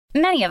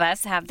Many of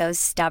us have those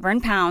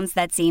stubborn pounds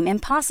that seem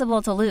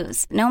impossible to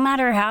lose, no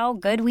matter how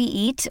good we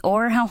eat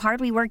or how hard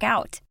we work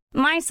out.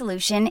 My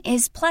solution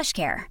is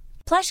PlushCare.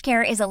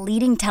 PlushCare is a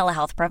leading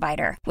telehealth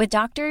provider with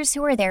doctors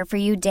who are there for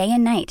you day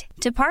and night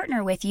to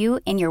partner with you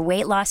in your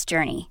weight loss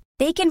journey.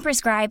 They can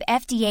prescribe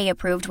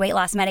FDA-approved weight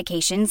loss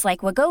medications like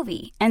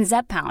Wegovy and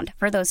Zepbound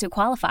for those who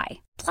qualify.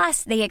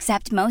 Plus, they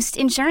accept most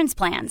insurance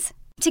plans.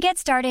 To get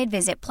started,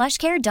 visit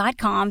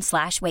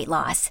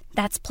plushcare.com/weightloss.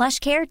 That's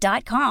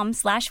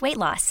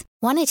plushcare.com/weightloss.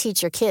 Want to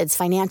teach your kids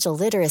financial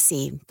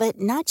literacy, but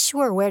not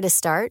sure where to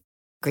start?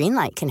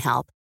 Greenlight can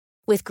help.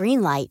 With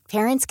Greenlight,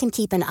 parents can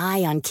keep an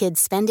eye on kids'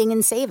 spending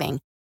and saving,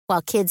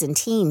 while kids and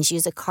teens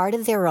use a card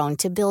of their own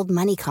to build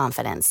money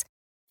confidence.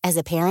 As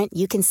a parent,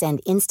 you can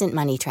send instant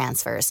money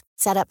transfers,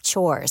 set up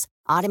chores,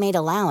 automate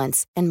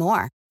allowance, and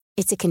more.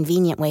 It's a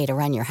convenient way to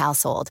run your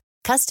household,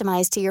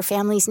 customized to your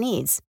family's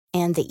needs,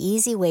 and the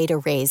easy way to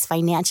raise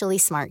financially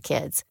smart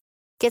kids.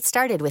 Get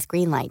started with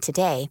Greenlight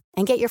today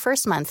and get your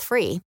first month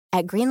free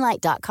at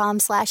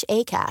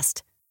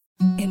greenlight.com/ACAST.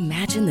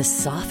 Imagine the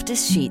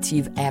softest sheets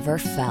you've ever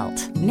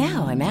felt.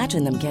 Now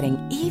imagine them getting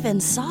even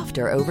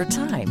softer over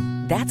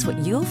time. That's what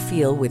you'll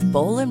feel with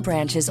Boll &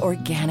 Branch's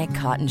organic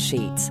cotton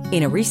sheets.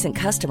 In a recent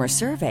customer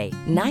survey,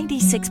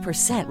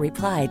 96%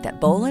 replied that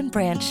Boll &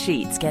 Branch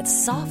sheets get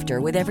softer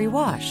with every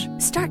wash.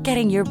 Start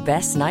getting your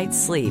best night's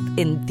sleep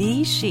in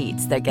these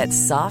sheets that get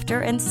softer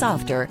and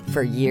softer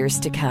for years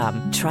to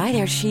come. Try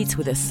their sheets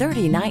with a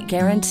 30-night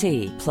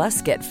guarantee.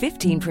 Plus, get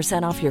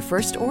 15% off your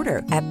first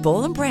order at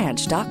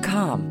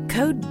bollandbranch.com.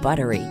 Code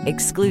BUTTERY.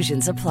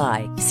 Exclusions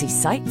apply. See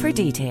site for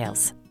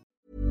details.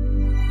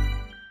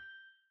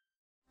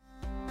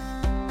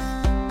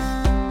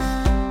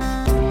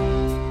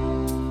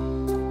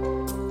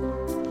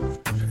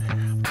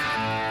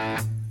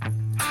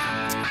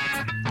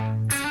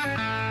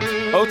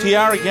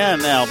 OTR again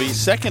now. Be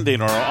second day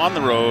in a row on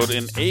the road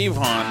in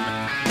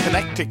Avon,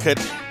 Connecticut,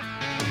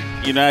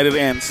 United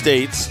and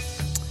States,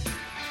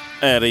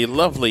 at a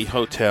lovely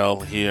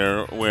hotel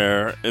here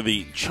where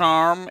the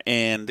charm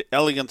and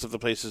elegance of the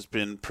place has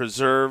been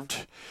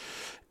preserved,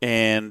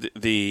 and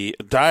the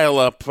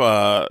dial-up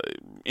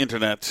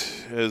internet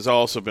has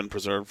also been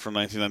preserved from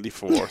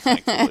 1994,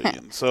 thankfully.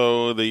 And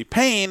so the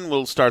pain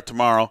will start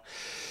tomorrow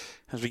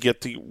as we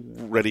get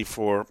ready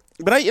for.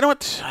 But you know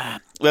what?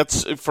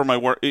 That's for my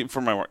work.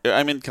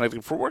 I'm in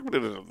Connecticut for work, but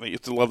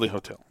it's a lovely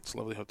hotel. It's a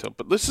lovely hotel.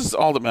 But this is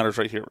all that matters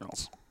right here,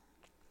 Rels.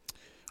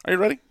 Are you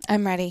ready?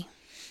 I'm ready.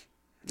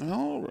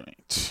 All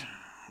right.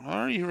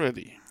 Are you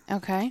ready?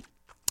 Okay.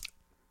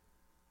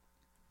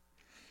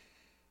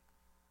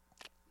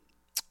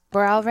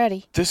 We're all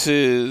ready. This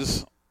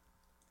is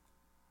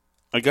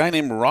a guy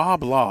named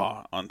Rob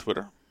Law on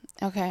Twitter.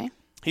 Okay.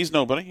 He's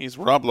nobody. He's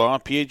Rob Law,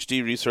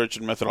 PhD, research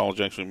and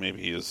methodology. Actually,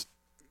 maybe he is.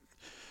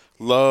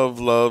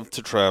 Love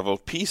to travel.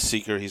 Peace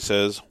seeker, he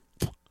says.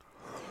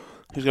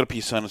 He's got a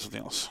peace sign or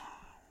something else.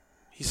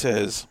 He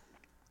says,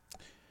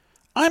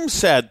 I'm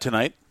sad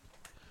tonight.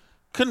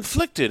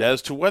 Conflicted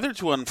as to whether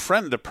to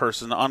unfriend a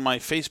person on my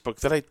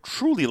Facebook that I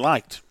truly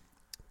liked.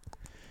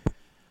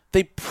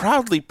 They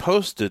proudly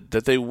posted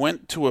that they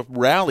went to a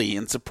rally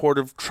in support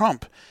of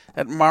Trump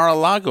at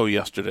Mar-a-Lago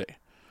yesterday.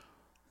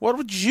 What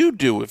would you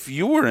do if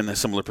you were in a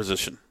similar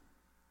position?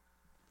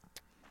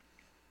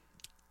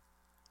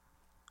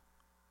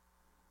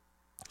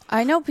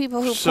 I know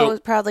people who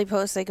proudly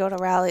post they go to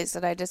rallies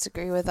that I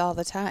disagree with all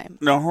the time.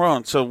 No, hold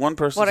on. So one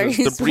person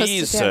says, The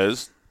Breeze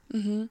says,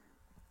 mm-hmm.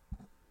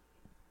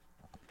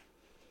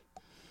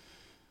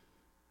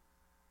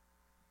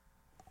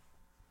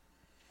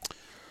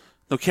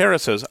 Kara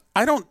says,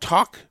 I don't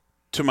talk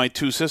to my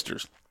two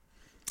sisters,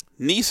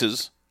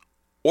 nieces,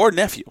 or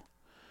nephew.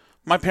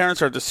 My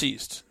parents are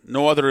deceased,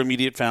 no other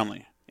immediate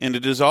family. And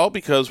it is all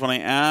because when I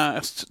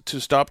asked to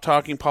stop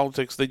talking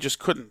politics, they just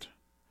couldn't.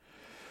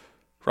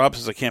 Rob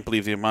says, I can't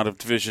believe the amount of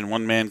division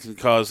one man can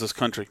cause this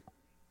country.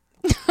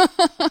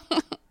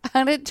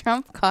 How did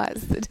Trump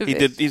cause the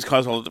division? He's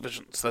caused all the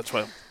divisions. That's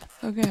why.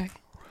 Okay.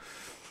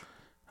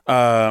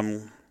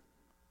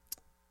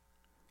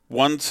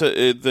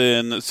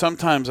 Then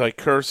sometimes I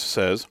curse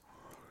says,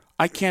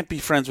 I can't be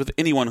friends with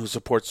anyone who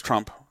supports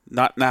Trump.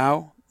 Not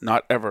now,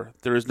 not ever.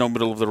 There is no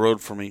middle of the road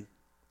for me.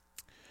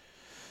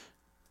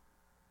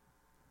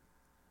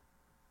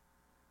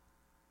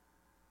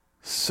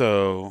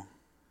 So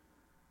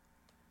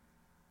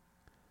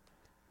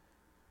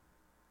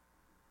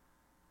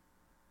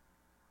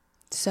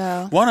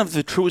one of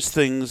the truest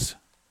things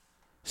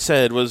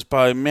said was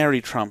by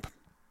Mary Trump.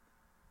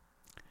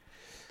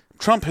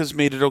 Trump has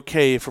made it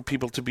okay for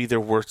people to be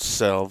their worst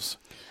selves.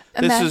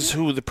 This is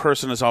who the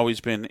person has always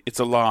been. It's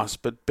a loss,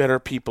 but better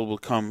people will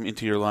come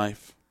into your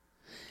life.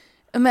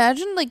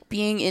 Imagine,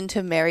 being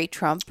into Mary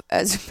Trump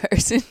as a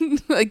person.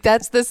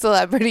 That's the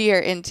celebrity you're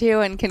into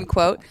and can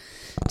quote.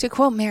 To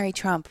quote Mary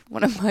Trump,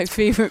 one of my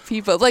favorite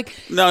people.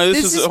 No,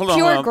 this is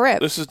pure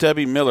grip. This is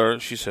Debbie Miller.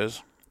 She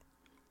says,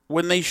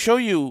 when they show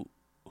you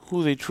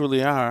who they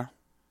truly are,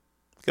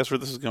 guess where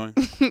this is going?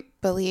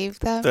 Believe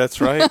them.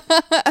 That's right.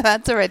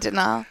 That's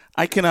original.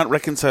 I cannot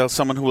reconcile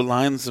someone who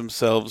aligns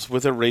themselves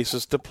with a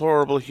racist,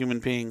 deplorable human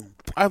being.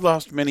 I've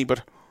lost many,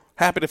 but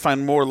happy to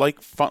find more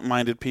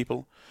like-minded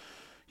people.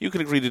 You can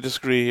agree to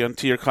disagree on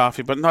tea or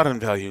coffee, but not on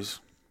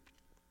values.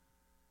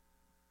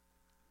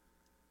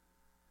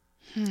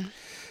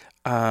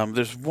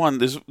 There's one.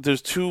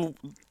 There's two.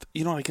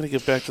 I gotta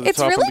get back to the It's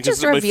top really one because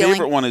just my revealing.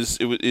 favorite one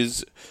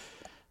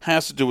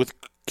has to do with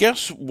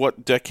guess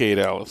what decade,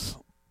 Alice?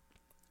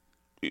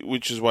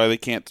 Which is why they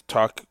can't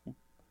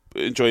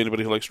enjoy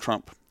anybody who likes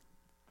Trump.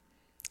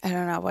 I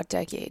don't know what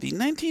decade. The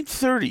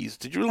 1930s.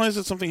 Did you realize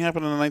that something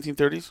happened in the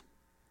 1930s?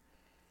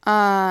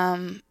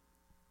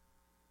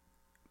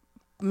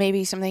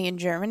 Maybe something in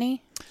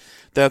Germany.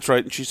 That's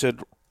right. And she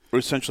said,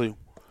 essentially,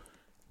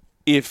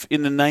 if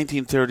in the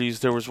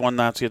 1930s there was one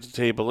Nazi at the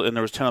table and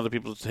there was 10 other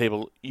people at the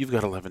table, you've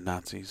got 11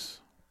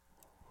 Nazis.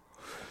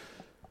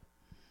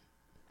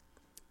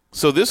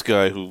 So this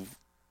guy who,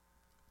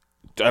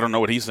 I don't know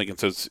what he's thinking,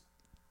 says,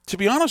 to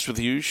be honest with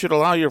you should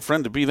allow your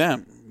friend to be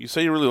them. You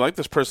say you really like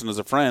this person as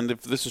a friend.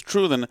 If this is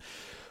true, then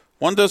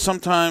one does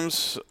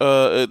sometimes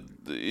it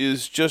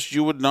is just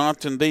you would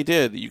not and they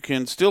did. You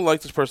can still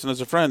like this person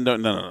as a friend.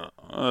 No.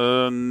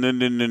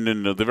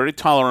 The very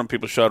tolerant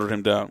people shouted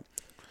him down.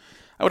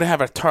 I would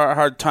have a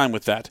hard time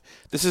with that.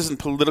 This isn't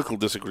political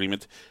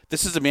disagreement.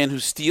 This is a man who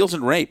steals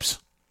and rapes.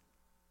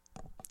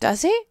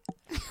 Does he?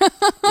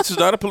 This is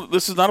not a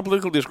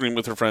political disagreement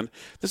with her friend.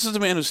 This is a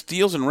man who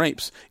steals and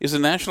rapes, is a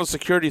national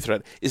security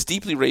threat, is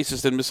deeply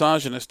racist and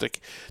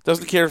misogynistic,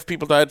 doesn't care if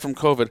people died from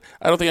COVID.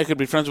 I don't think I could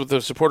be friends with a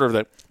supporter of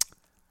that.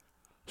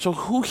 So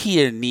who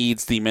here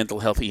needs the mental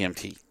health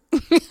EMT?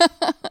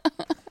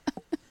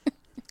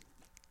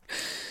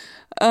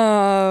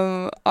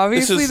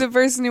 Obviously the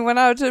person who went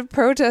out to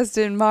protest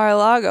in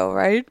Mar-a-Lago,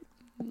 right?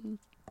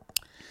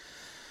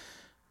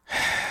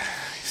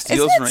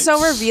 Isn't it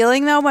so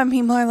revealing, though, when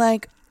people are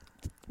like,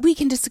 we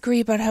can disagree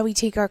about how we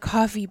take our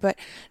coffee, but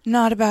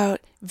not about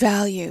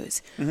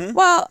values? Mm-hmm.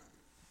 Well,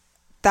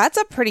 that's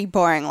a pretty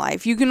boring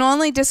life. You can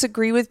only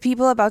disagree with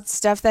people about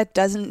stuff that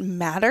doesn't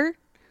matter.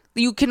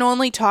 You can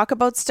only talk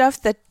about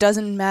stuff that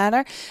doesn't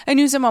matter. I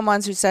knew someone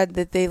once who said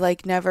that they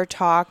never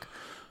talk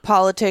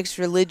politics,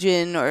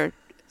 religion, or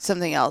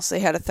something else.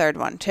 They had a third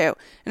one too.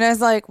 And I was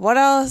like, what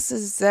else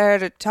is there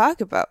to talk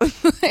about?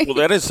 Well,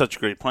 that is such a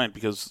great point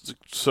because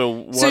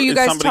so you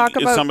guys talk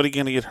about, is somebody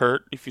going to get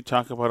hurt if you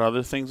talk about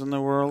other things in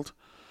the world?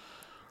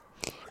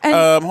 And,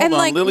 hold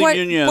on, Lily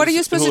Munoz, what are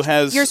you supposed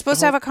to? You're supposed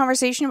to have a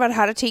conversation about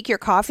how to take your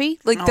coffee.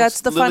 That's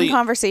the fun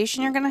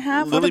conversation you're going to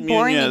have. What a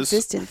boring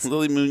existence.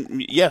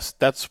 Yes,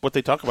 that's what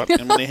they talk about,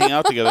 and when they hang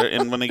out together,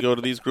 and when they go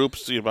to these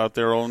groups about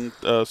their own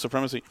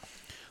supremacy.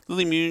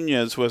 Lily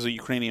Munoz, who has a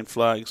Ukrainian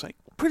flag, is like,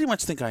 pretty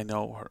much think I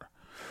know her,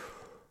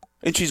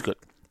 and she's good.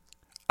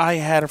 I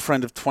had a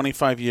friend of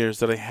 25 years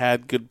that I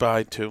had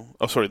goodbye to.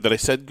 Oh, sorry, that I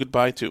said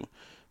goodbye to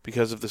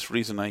because of this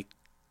reason. I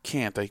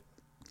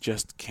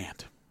just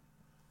can't.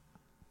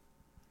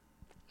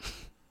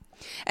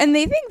 And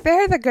they think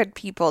they're the good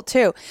people,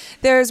 too.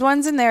 There's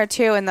ones in there,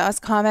 too, in those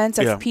comments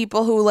of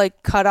people who,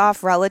 cut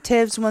off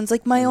relatives. One's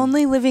like, my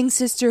only living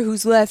sister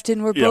who's left,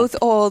 and we're both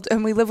old,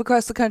 and we live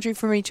across the country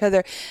from each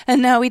other,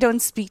 and now we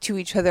don't speak to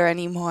each other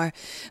anymore.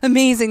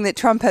 Amazing that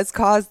Trump has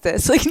caused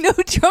this. No,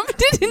 Trump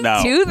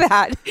didn't do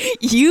that.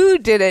 You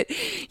did it.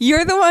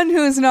 You're the one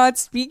who's not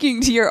speaking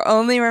to your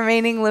only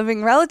remaining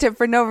living relative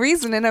for no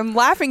reason, and I'm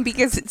laughing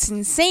because it's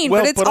insane,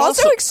 but it's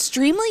also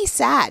extremely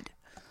sad.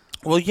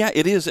 Well, yeah,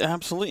 it is,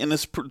 absolutely. And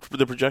this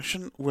the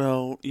projection,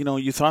 well,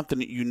 you thought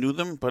that you knew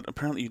them, but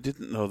apparently you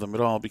didn't know them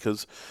at all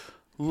because,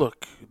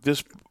 look,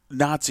 this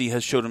Nazi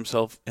has showed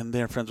himself and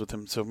they're friends with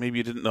him, so maybe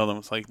you didn't know them.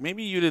 It's like,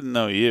 maybe you didn't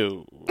know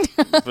you.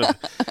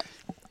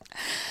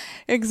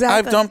 Exactly.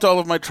 I've dumped all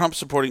of my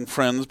Trump-supporting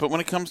friends, but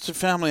when it comes to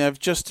family, I've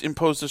just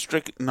imposed a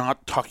strict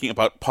not talking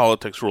about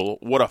politics rule.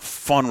 What a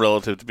fun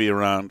relative to be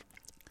around.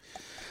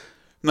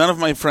 None of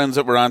my friends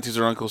that were aunties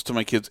or uncles to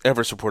my kids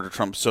ever supported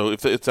Trump, so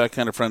if it's that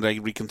kind of friend, I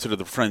reconsider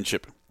the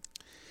friendship.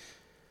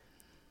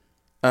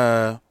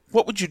 What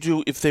would you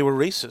do if they were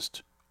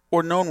racist,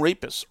 or known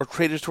rapists, or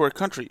traitors to our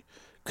country?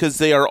 Because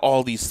they are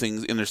all these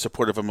things in their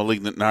support of a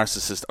malignant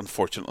narcissist,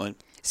 unfortunately.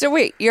 So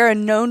wait, you're a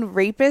known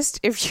rapist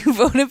if you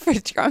voted for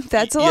Trump?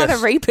 That's a lot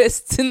of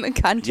rapists in the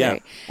country. Yeah,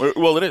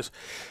 well, it is.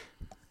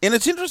 And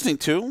it's interesting,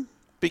 too,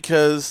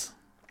 because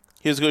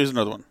here's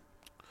another one.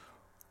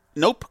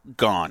 Nope,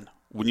 gone.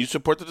 When you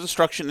support the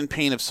destruction and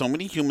pain of so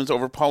many humans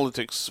over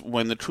politics,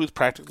 when the truth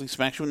practically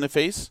smacks you in the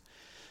face,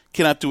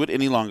 cannot do it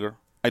any longer.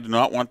 I do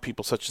not want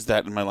people such as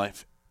that in my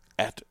life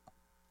at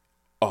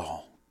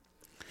all.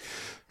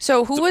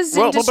 So who was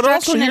in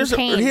destruction and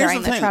pain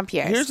during the Trump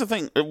years? Here's the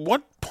thing. At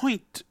what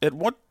point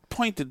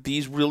did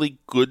these really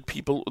good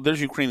people, there's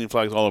Ukrainian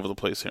flags all over the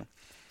place here.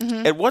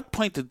 Mm-hmm. At what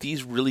point did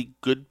these really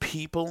good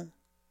people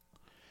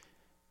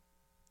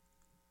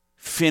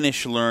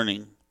finish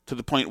learning to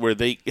the point where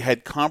they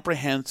had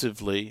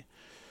comprehensively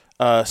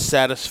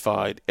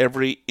satisfied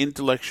every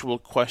intellectual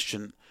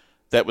question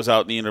that was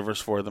out in the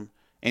universe for them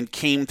and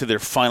came to their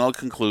final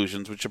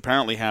conclusions, which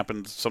apparently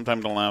happened sometime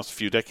in the last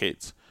few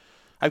decades?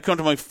 I've come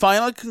to my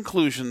final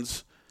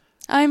conclusions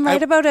I'm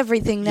right about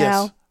everything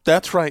now. Yes,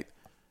 that's right.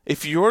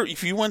 If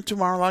you went to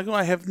Mar-a-Lago,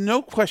 I have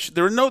no question.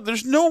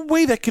 There's no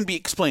way that can be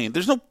explained.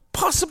 There's no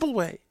possible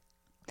way.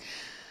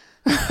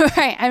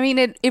 Right. I mean,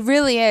 it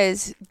really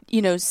is,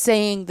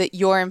 saying that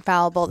you're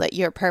infallible, that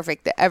you're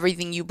perfect, that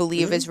everything you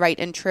believe is right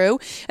and true,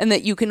 and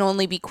that you can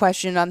only be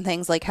questioned on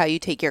things like how you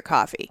take your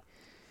coffee.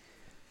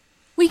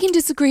 We can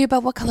disagree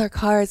about what color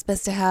car is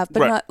best to have,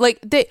 but not like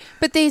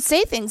they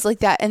say things like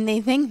that and they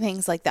think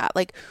things like that.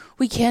 Like,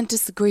 we can't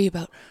disagree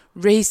about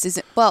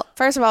racism. Well,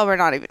 first of all, we're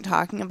not even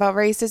talking about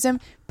racism,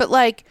 but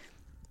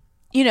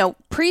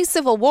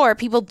pre-Civil War,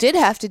 people did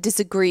have to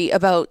disagree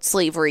about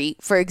slavery,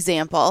 for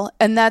example,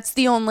 and that's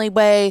the only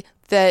way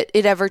that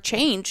it ever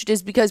changed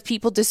is because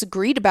people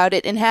disagreed about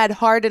it and had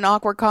hard and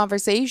awkward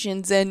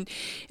conversations and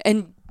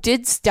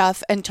did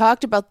stuff and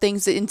talked about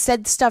things and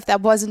said stuff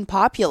that wasn't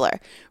popular,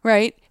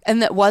 right?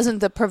 And that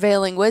wasn't the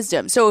prevailing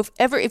wisdom. So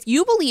if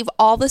you believe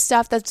all the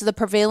stuff that's the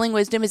prevailing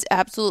wisdom is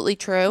absolutely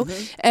true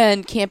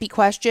and can't be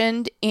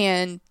questioned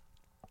and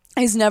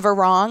is never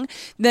wrong,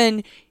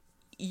 then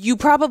you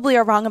probably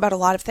are wrong about a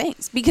lot of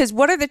things. Because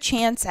what are the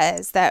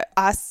chances that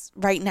us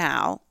right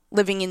now,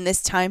 living in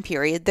this time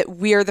period, that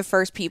we're the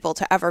first people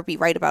to ever be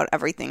right about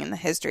everything in the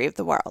history of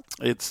the world?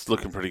 It's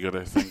looking pretty good,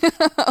 I think.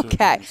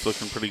 Okay. It's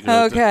looking pretty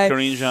good. Okay.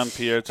 Karine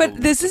Jean-Pierre.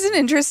 But this is an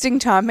interesting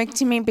topic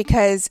to me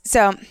because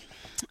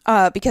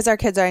our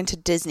kids are into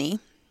Disney.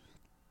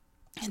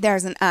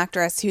 There's an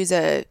actress who's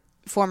a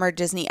former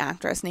Disney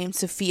actress named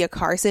Sophia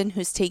Carson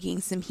who's taking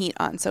some heat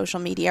on social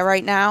media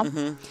right now.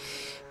 Mm-hmm.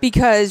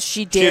 Because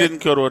she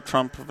didn't go to a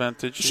Trump event,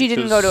 did she? She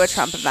didn't go to a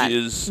Trump event. She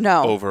is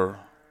over,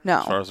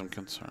 as far as I'm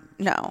concerned.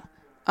 No.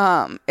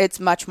 It's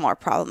much more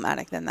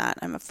problematic than that,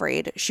 I'm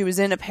afraid. She was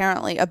in,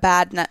 apparently, a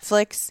bad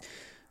Netflix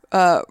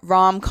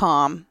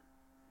rom-com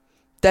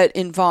that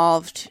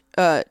involved,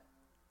 a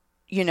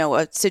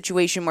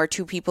situation where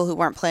two people who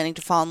weren't planning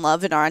to fall in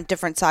love and are on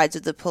different sides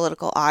of the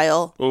political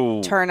aisle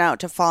turn out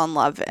to fall in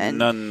love and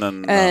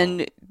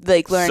learn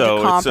to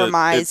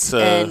compromise.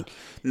 It's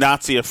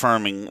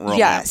Nazi-affirming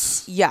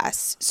romance.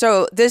 Yes.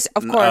 So this,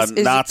 of course,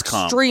 is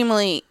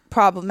extremely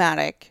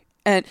problematic.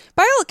 And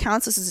by all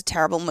accounts, this is a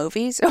terrible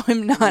movie, so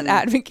I'm not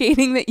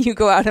advocating that you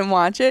go out and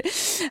watch it.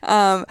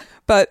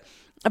 But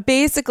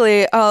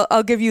basically,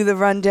 I'll give you the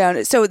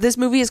rundown. So this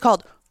movie is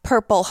called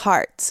Purple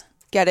Hearts.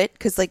 Get it?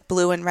 Because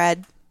blue and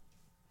red.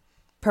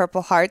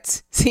 Purple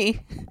Hearts.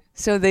 See?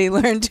 So they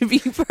learn to be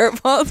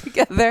purple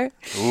together.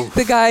 Oof.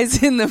 The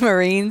guys in the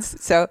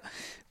Marines. So...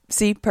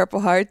 See,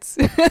 Purple Hearts.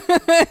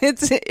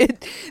 That's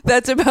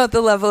about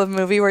the level of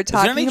movie we're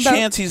talking about. Is there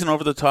any chance he's an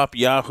over-the-top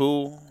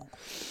Yahoo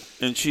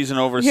and she's an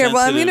oversensitive? Here,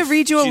 well, I'm going to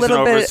read you a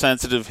little bit.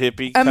 Oversensitive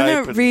hippie. I'm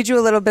going to read you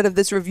a little bit of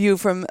this review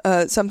from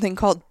something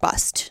called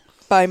Bust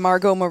by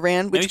Margot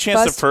Moran. Any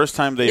chance the first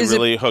time they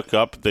really hook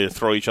up, they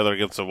throw each other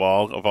against the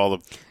wall of all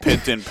the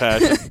pent-in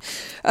passion?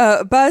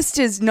 Bust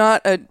is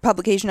not a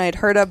publication I had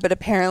heard of, but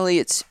apparently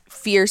it's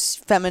fierce,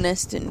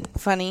 feminist, and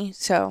funny.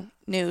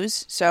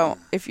 News. So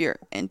if you're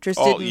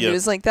interested in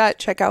news like that,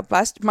 check out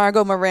Bust.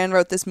 Margot Moran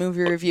wrote this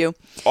movie review.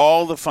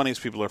 All the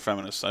funniest people are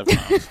feminists, I've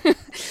found.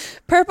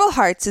 Purple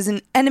Hearts is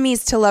an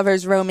enemies to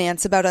lovers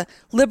romance about a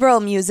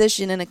liberal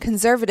musician and a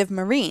conservative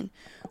Marine.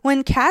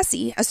 When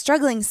Cassie, a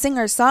struggling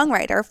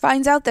singer-songwriter,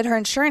 finds out that her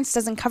insurance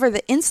doesn't cover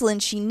the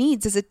insulin she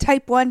needs as a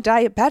type 1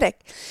 diabetic,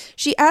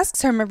 she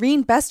asks her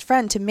Marine best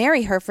friend to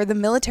marry her for the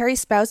military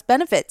spouse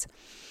benefits.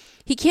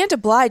 He can't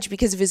oblige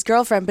because of his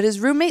girlfriend, but his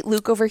roommate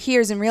Luke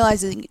overhears and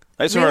realizes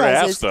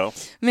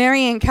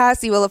marrying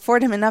Cassie will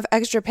afford him enough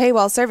extra pay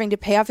while serving to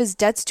pay off his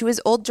debts to his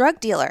old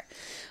drug dealer.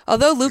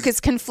 Although Luke is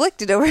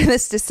conflicted over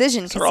this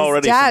decision because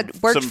his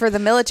dad worked for the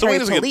military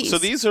police. So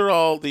these are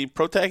all the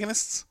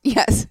protagonists?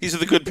 Yes. These are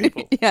the good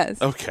people?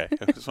 Yes. Okay.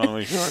 I just want to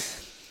make sure.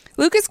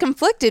 Luke is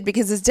conflicted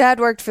because his dad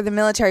worked for the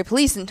military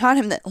police and taught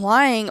him that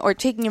lying or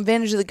taking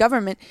advantage of the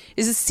government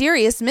is a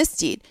serious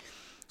misdeed.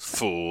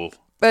 Fool.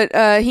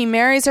 But he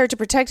marries her to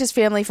protect his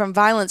family from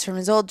violence from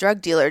his old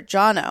drug dealer,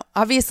 Jono.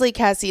 Obviously,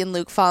 Cassie and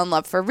Luke fall in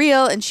love for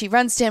real, and she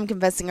runs to him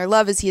confessing her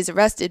love as he is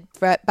arrested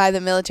by the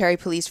military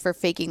police for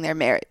faking their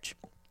marriage.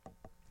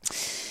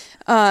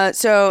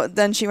 So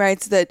then she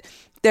writes that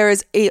there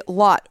is a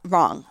lot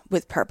wrong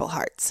with Purple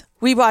Hearts.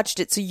 We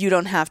watched it so you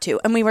don't have to,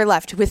 and we were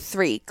left with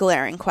 3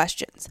 glaring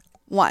questions.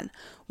 1.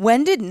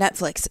 When did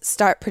Netflix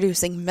start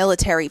producing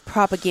military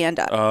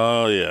propaganda?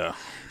 Oh, yeah.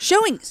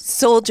 Showing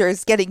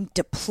soldiers getting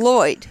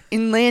deployed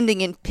and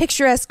landing in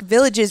picturesque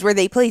villages where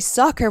they play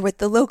soccer with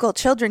the local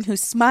children who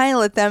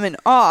smile at them in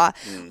awe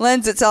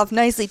lends itself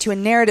nicely to a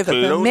narrative of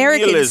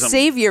American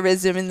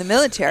saviorism in the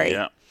military.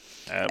 Yeah,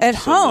 absolutely. At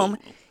home,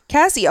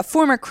 Cassie, a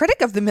former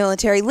critic of the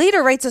military,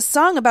 later writes a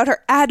song about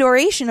her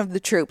adoration of the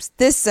troops.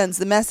 This sends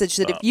the message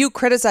that if you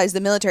criticize the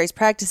military's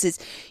practices,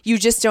 you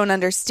just don't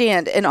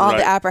understand, and all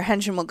the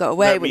apprehension will go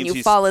away when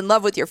you fall in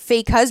love with your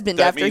fake husband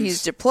after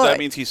he's deployed. That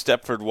means he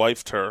Stepford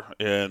wifed her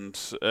and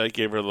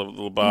gave her a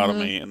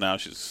lobotomy, and now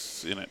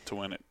she's in it to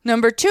win it.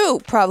 Number 2,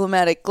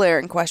 problematic,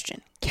 glaring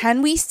question.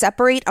 Can we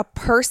separate a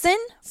person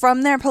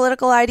from their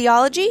political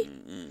ideology?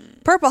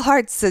 Purple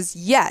Hearts says,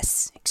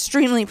 yes,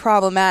 extremely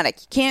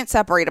problematic. You can't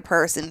separate a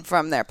person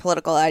from their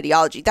political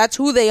ideology. That's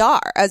who they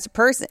are as a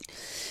person.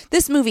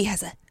 This movie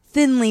has a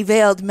thinly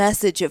veiled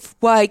message of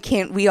why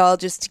can't we all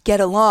just get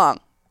along?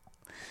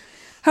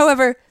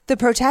 However, the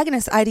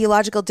protagonist's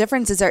ideological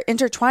differences are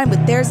intertwined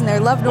with theirs and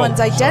their loved ones'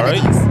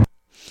 identities.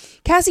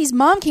 Cassie's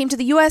mom came to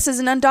the U.S. as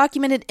an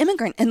undocumented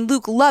immigrant, and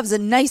Luke loves a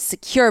nice,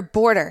 secure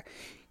border.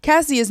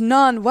 Cassie is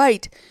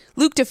non-white.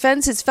 Luke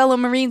defends his fellow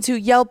Marines who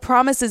yell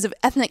promises of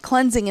ethnic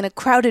cleansing in a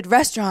crowded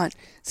restaurant.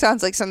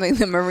 Sounds like something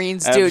the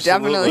Marines do. Absolutely.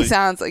 Definitely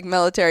sounds like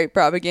military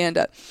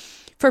propaganda.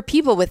 For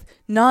people with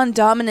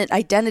non-dominant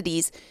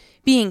identities,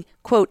 being,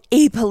 quote,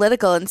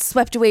 apolitical and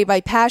swept away by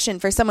passion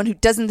for someone who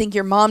doesn't think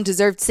your mom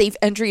deserved safe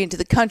entry into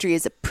the country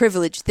is a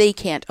privilege they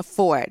can't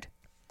afford.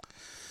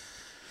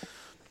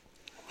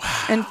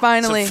 And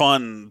finally... It's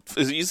fun.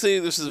 You say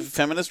this is a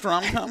feminist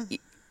rom-com?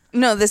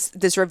 No,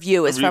 this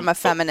review is from a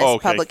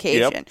feminist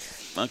publication. Yep.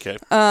 Okay.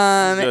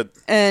 Good.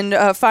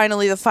 And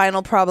finally, the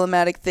final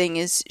problematic thing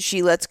is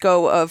she lets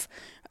go of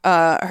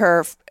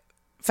her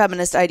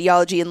feminist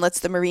ideology and lets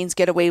the Marines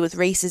get away with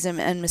racism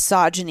and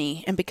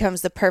misogyny and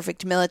becomes the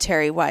perfect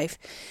military wife.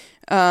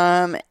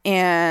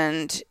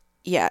 And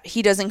yeah,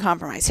 he doesn't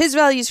compromise his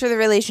values for the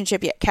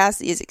relationship, yet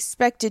Cassie is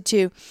expected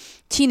to.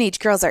 Teenage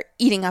girls are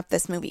eating up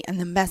this movie, and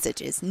the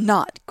message is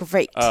not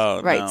great,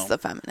 writes the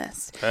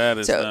feminist. That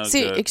is no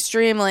good.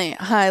 Extremely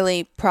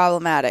highly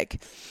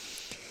problematic.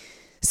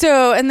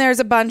 So, and there's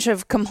a bunch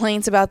of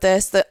complaints about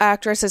this. The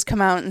actress has come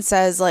out and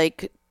says,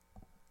 like,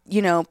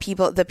 you know,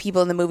 the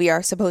people in the movie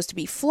are supposed to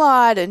be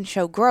flawed and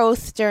show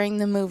growth during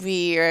the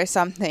movie or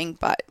something.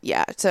 But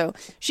yeah, so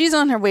she's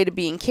on her way to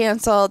being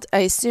canceled,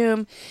 I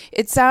assume.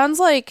 It sounds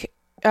like,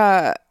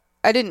 I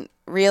didn't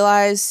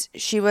realize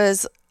she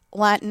was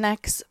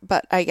Latinx,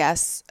 but I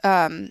guess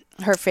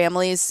her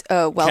family's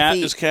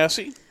wealthy. Is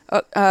Cassie?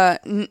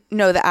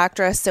 No, the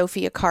actress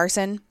Sophia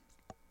Carson.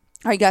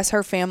 I guess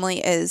her family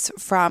is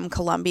from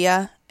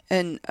Colombia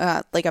and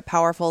like a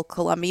powerful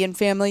Colombian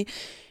family.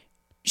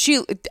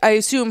 I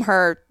assume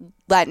her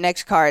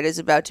Latinx card is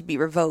about to be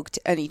revoked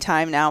any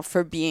time now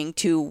for being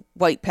too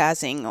white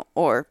passing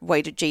or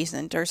white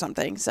adjacent or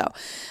something. So,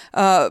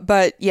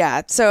 but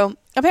yeah. So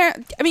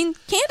apparently, I mean,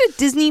 can't a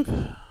Disney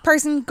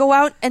person go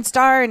out and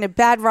star in a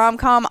bad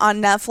rom-com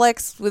on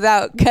Netflix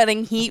without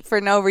getting heat for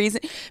no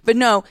reason? But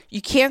no,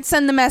 you can't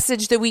send the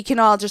message that we can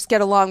all just get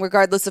along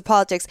regardless of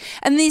politics.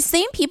 And these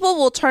same people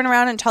will turn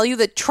around and tell you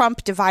that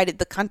Trump divided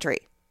the country.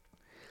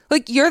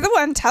 Like, you're the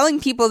one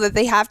telling people that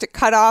they have to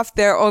cut off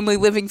their only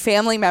living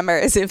family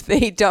members if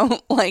they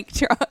don't like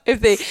Trump, if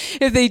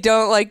they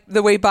don't like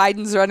the way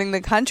Biden's running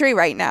the country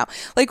right now.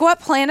 Like, what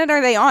planet are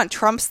they on?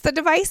 Trump's the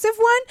divisive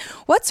one?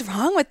 What's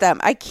wrong with them?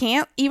 I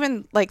can't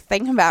even like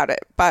think about it.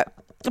 But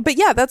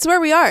yeah, that's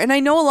where we are. And I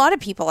know a lot of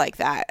people like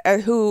that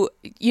who,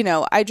 you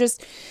know,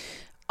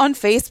 on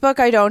Facebook,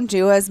 I don't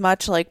do as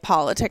much like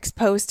politics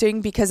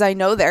posting because I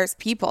know there's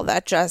people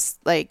that just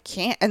like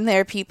can't, and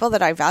there are people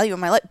that I value in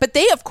my life, but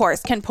they of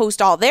course can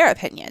post all their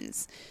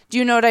opinions. Do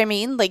you know what I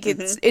mean? Like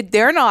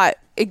they're not,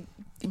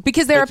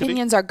 because their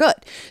opinions are good.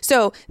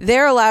 So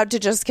they're allowed to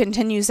just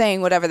continue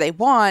saying whatever they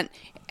want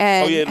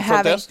and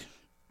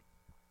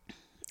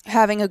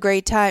having a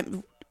great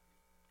time.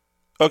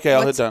 Okay,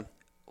 I'll hit done.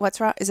 What's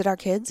wrong? Is it our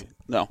kids?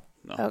 No.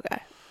 Okay.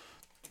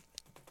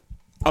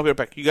 I'll be right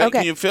back.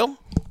 Can you fill?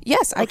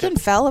 Yes, I can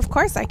fill. Of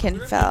course I can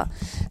fill.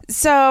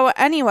 So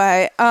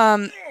anyway,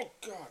 you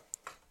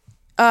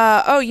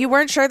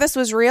weren't sure this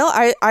was real?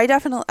 I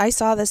definitely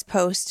saw this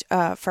post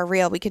for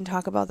real. We can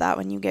talk about that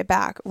when you get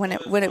back, when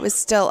it was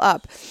still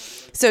up.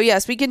 So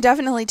yes, we can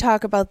definitely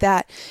talk about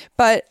that.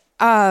 But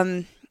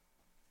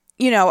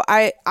you know,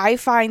 I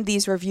find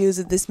these reviews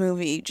of this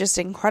movie just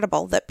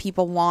incredible that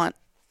people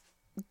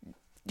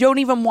don't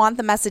even want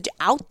the message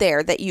out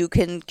there that you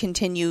can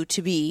continue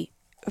to be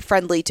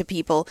friendly to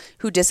people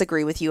who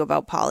disagree with you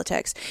about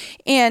politics.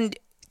 And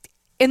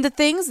the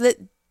things that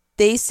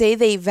they say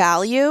they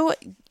value,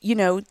 you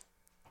know,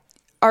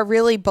 are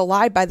really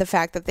belied by the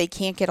fact that they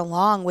can't get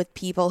along with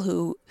people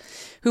who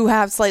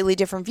have slightly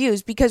different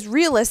views, because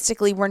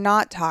realistically, we're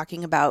not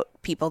talking about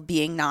people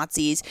being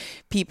Nazis,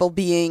 people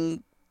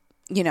being,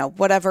 you know,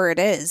 whatever it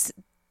is.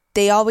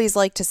 They always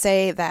like to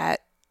say that,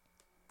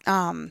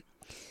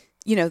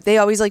 you know, they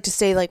always like to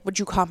say, like, would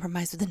you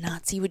compromise with a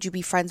Nazi? Would you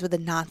be friends with a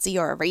Nazi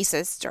or a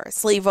racist or a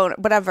slave owner?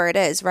 Whatever it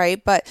is,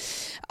 right? But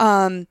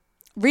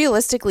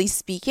realistically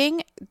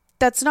speaking,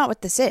 that's not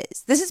what this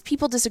is. This is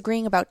people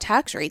disagreeing about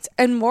tax rates.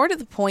 And more to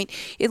the point,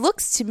 it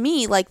looks to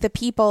me like the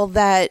people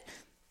that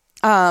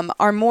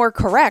are more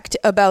correct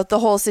about the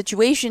whole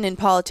situation in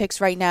politics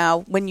right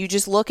now, when you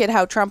just look at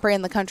how Trump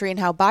ran the country and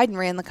how Biden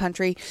ran the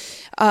country,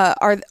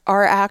 are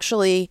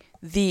actually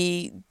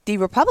the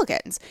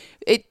Republicans.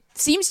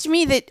 seems to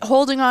me that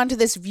holding on to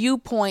this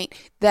viewpoint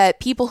that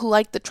people who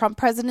like the Trump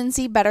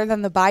presidency better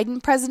than the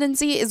Biden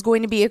presidency is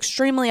going to be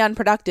extremely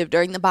unproductive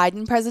during the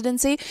Biden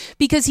presidency,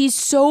 because he's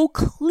so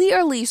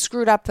clearly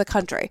screwed up the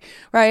country,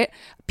 right?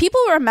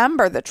 People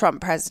remember the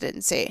Trump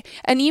presidency,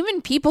 and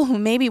even people who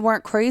maybe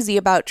weren't crazy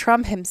about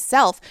Trump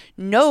himself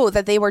know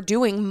that they were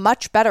doing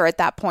much better at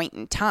that point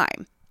in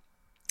time.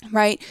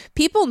 Right?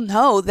 People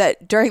know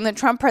that during the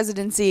Trump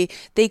presidency,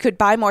 they could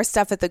buy more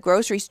stuff at the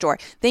grocery store.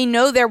 They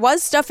know there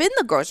was stuff in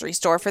the grocery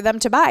store for them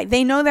to buy.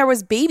 They know there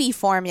was baby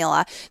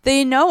formula.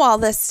 They know all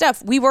this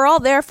stuff. We were all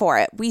there for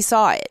it. We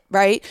saw it,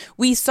 right?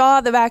 We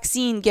saw the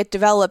vaccine get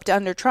developed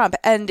under Trump.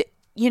 And,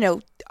 you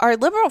know, our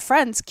liberal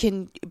friends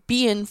can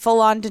be in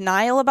full-on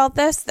denial about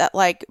this, that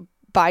like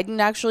Biden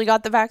actually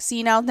got the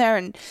vaccine out there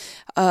and,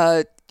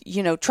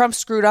 you know, Trump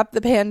screwed up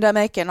the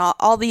pandemic and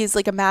all these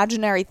like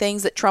imaginary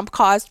things that Trump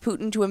caused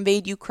Putin to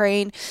invade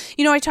Ukraine.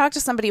 You know, I talked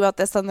to somebody about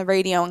this on the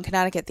radio in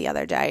Connecticut the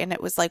other day, and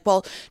it was like,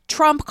 well,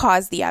 Trump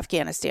caused the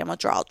Afghanistan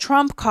withdrawal.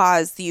 Trump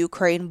caused the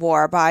Ukraine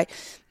war by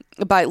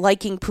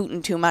liking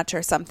Putin too much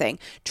or something.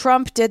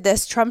 Trump did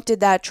this, Trump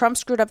did that, Trump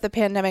screwed up the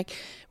pandemic.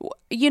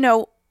 You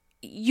know,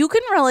 you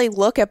can really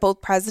look at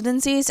both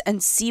presidencies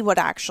and see what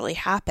actually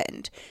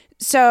happened.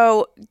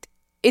 So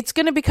it's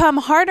going to become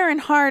harder and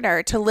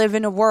harder to live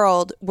in a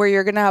world where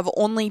you're going to have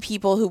only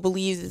people who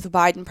believe that the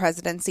Biden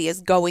presidency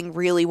is going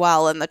really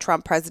well and the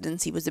Trump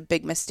presidency was a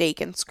big mistake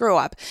and screw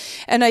up.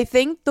 And I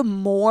think the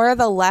more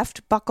the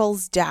left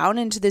buckles down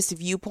into this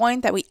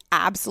viewpoint that we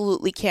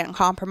absolutely can't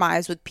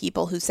compromise with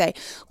people who say,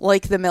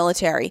 like the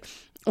military,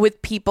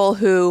 with people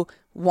who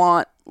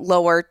want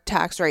lower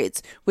tax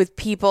rates, with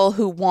people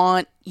who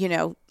want, you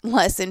know,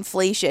 less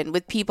inflation,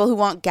 with people who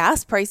want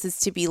gas prices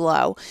to be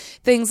low,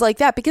 things like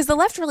that, because the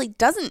left really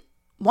doesn't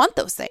want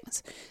those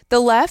things. The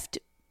left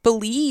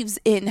believes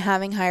in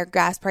having higher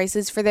gas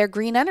prices for their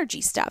green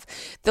energy stuff.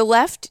 The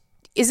left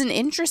isn't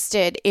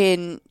interested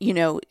in, you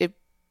know,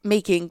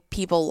 making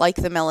people like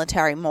the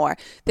military more.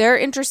 They're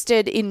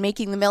interested in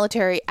making the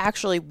military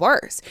actually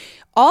worse.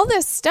 All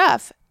this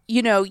stuff,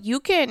 you know, you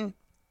can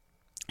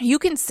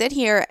sit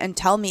here and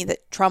tell me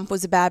that Trump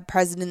was a bad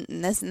president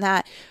and this and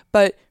that,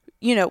 but,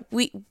 you know,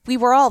 we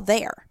were all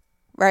there,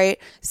 right?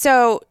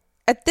 So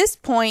at this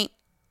point,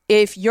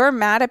 if you're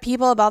mad at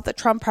people about the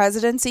Trump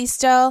presidency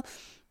still,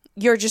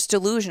 you're just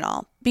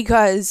delusional,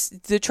 because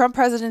the Trump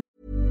presidency.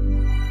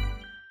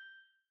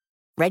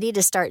 Ready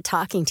to start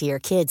talking to your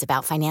kids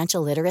about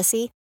financial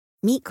literacy?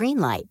 Meet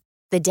Greenlight,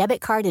 the debit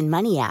card and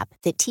money app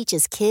that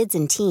teaches kids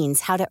and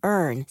teens how to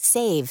earn,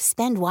 save,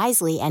 spend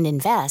wisely, and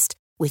invest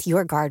with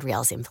your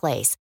guardrails in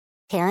place.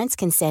 Parents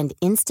can send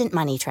instant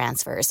money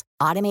transfers,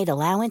 automate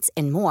allowance,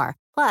 and more.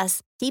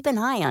 Plus, keep an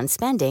eye on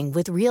spending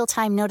with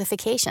real-time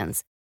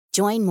notifications.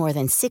 Join more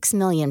than 6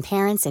 million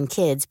parents and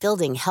kids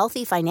building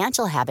healthy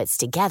financial habits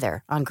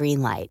together on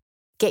Greenlight.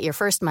 Get your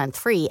first month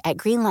free at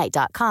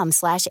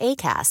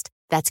greenlight.com/ACAST.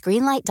 That's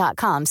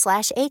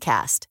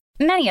greenlight.com/ACAST.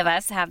 Many of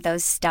us have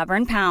those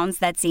stubborn pounds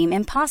that seem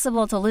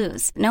impossible to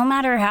lose, no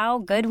matter how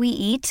good we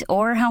eat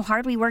or how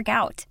hard we work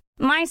out.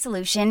 My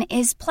solution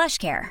is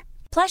PlushCare.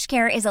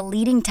 PlushCare is a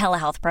leading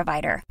telehealth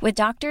provider with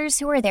doctors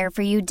who are there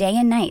for you day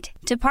and night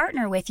to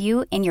partner with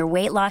you in your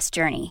weight loss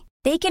journey.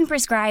 They can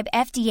prescribe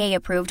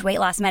FDA-approved weight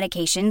loss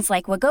medications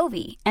like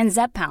Wegovy and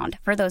Zepbound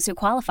for those who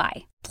qualify.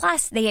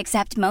 Plus, they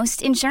accept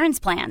most insurance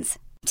plans.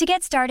 To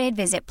get started,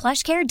 visit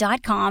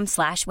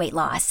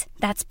plushcare.com/weightloss.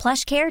 That's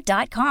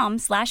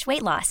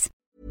plushcare.com/weightloss.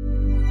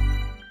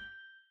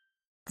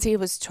 He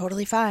was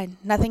totally fine.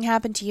 Nothing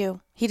happened to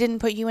you. He didn't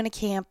put you in a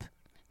camp.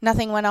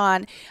 Nothing went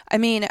on. I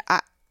mean,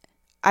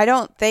 I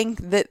don't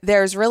think that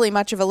there's really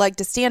much of a leg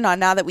to stand on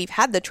now that we've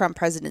had the Trump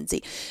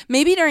presidency.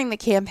 Maybe during the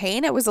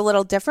campaign it was a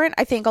little different.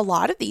 I think a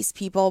lot of these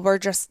people were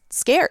just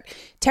scared,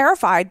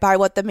 terrified by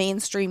what the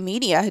mainstream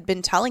media had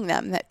been telling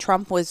them that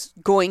Trump was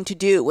going to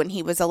do when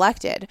he was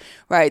elected,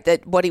 right?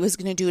 That what he was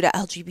going to do to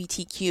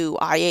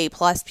LGBTQIA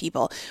plus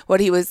people, what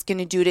he was going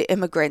to do to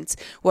immigrants,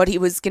 what he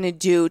was going to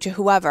do to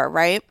whoever,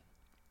 right?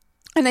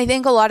 And I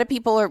think a lot of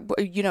people are,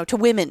 you know, to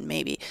women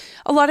maybe,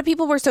 a lot of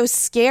people were so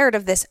scared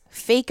of this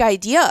fake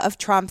idea of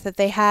Trump that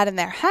they had in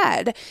their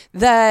head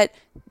that,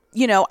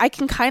 you know, I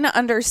can kind of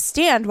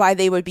understand why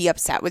they would be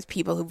upset with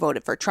people who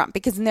voted for Trump,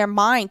 because in their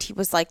mind, he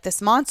was like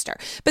this monster.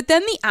 But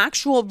then the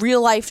actual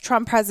real life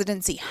Trump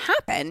presidency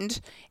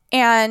happened,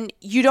 and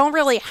you don't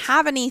really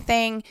have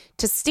anything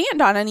to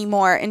stand on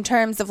anymore in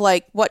terms of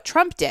like what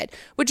Trump did,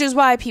 which is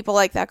why people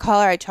like that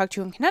caller I talked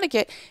to in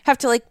Connecticut have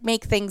to like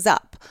make things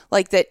up,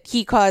 like that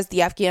he caused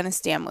the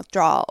Afghanistan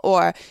withdrawal,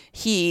 or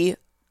he,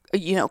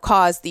 you know,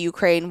 caused the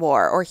Ukraine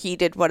war, or he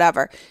did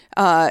whatever.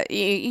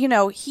 You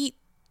know, he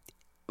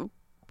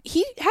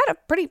had a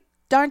pretty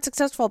darn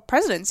successful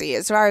presidency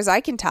as far as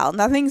I can tell.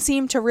 Nothing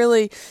seemed to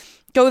really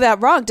go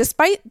that wrong,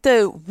 despite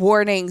the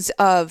warnings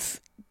of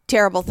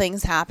terrible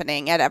things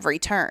happening at every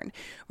turn,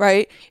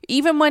 right?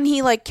 Even when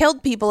he like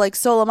killed people like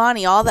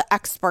Soleimani, all the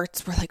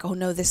experts were like, oh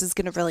no, this is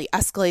going to really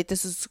escalate.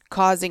 This is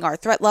causing our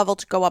threat level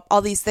to go up,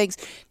 all these things.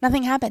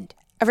 Nothing happened.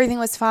 Everything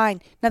was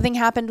fine. Nothing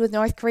happened with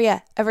North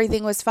Korea.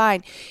 Everything was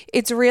fine.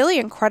 It's really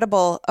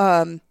incredible,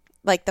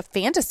 like the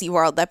fantasy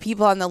world that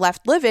people on the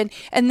left live in,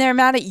 and they're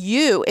mad at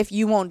you if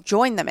you won't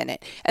join them in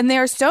it. And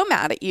they're so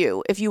mad at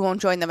you if you won't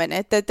join them in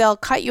it that they'll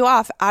cut you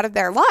off out of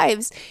their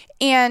lives.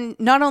 And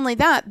not only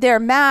that,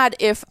 they're mad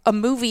if a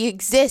movie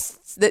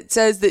exists that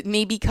says that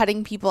maybe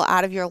cutting people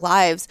out of your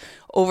lives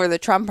over the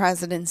Trump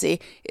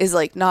presidency is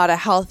like not a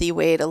healthy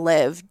way to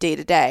live day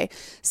to day.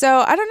 So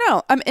I don't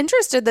know. I'm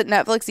interested that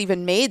Netflix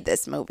even made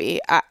this movie.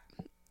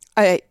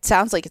 It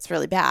sounds like it's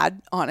really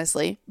bad,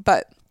 honestly,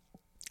 but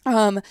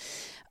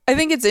I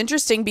think it's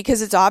interesting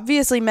because it's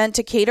obviously meant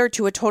to cater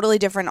to a totally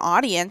different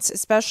audience,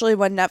 especially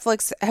when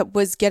Netflix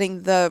was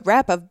getting the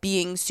rep of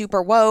being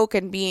super woke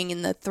and being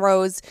in the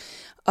throes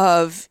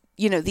of,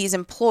 you know, these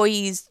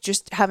employees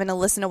just having to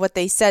listen to what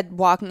they said,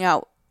 walking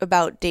out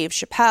about Dave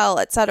Chappelle,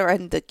 etc.,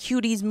 and the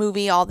Cuties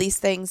movie, all these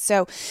things.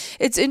 So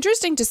it's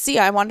interesting to see.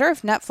 I wonder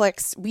if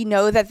Netflix, we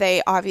know that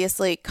they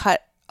obviously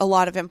cut a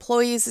lot of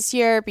employees this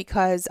year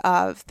because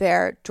of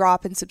their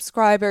drop in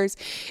subscribers.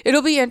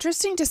 It'll be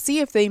interesting to see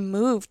if they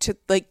move to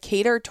like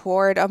cater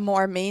toward a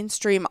more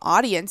mainstream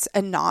audience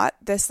and not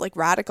this like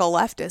radical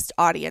leftist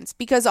audience,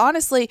 because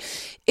honestly,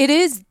 it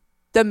is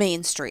the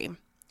mainstream,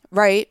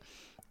 right?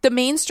 The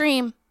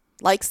mainstream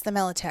likes the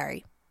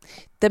military.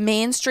 The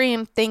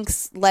mainstream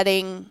thinks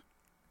letting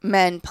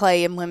men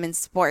play in women's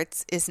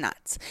sports is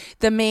nuts.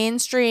 The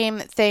mainstream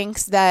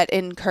thinks that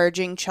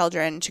encouraging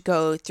children to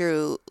go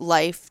through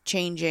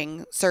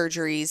life-changing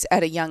surgeries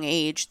at a young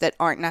age that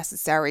aren't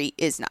necessary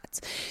is nuts.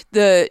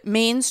 The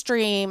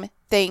mainstream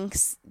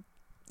thinks,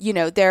 you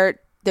know, the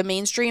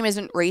mainstream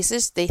isn't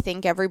racist. They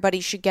think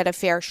everybody should get a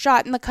fair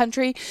shot in the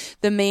country.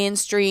 The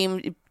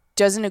mainstream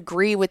doesn't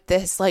agree with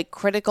this like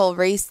critical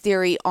race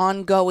theory,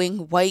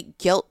 ongoing white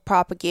guilt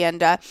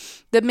propaganda.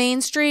 The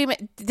mainstream,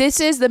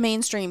 this is the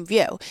mainstream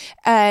view.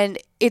 And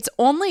it's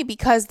only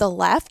because the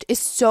left is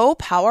so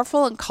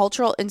powerful in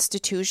cultural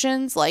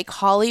institutions like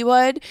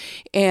Hollywood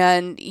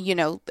and, you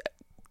know,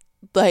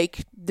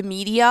 like the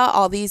media,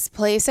 all these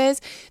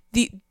places,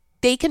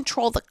 they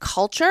control the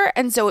culture.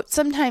 And so it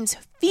sometimes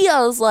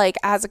feels like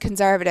as a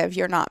conservative,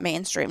 you're not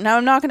mainstream. Now,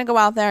 I'm not going to go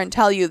out there and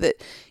tell you that,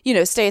 you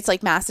know, states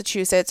like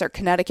Massachusetts or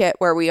Connecticut,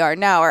 where we are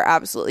now, are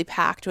absolutely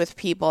packed with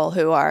people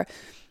who are,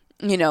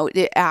 you know,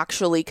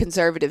 actually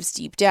conservatives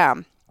deep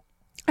down.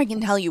 I can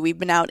tell you we've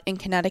been out in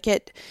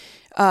Connecticut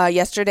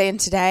yesterday and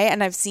today,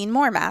 and I've seen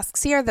more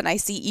masks here than I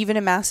see even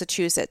in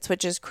Massachusetts,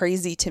 which is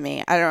crazy to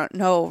me. I don't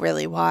know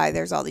really why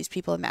there's all these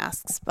people in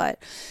masks,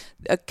 but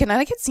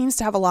Connecticut seems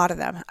to have a lot of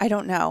them. I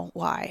don't know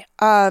why.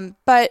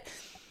 But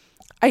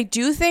I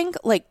do think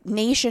like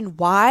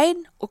nationwide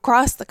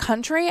across the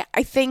country,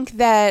 I think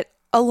that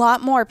a lot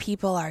more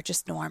people are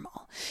just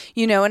normal,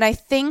 you know, and I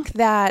think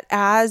that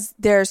as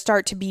there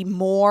start to be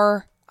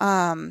more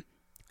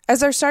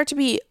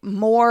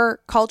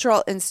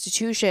cultural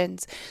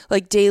institutions,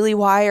 like Daily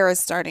Wire is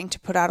starting to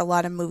put out a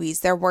lot of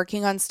movies. They're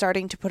working on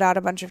starting to put out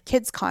a bunch of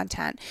kids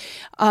content.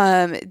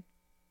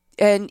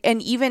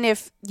 And even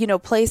if, you know,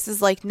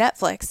 places like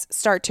Netflix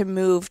start to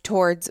move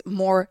towards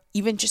more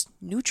even just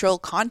neutral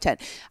content,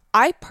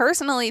 I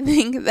personally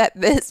think that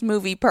this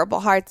movie,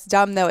 Purple Hearts,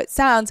 dumb though it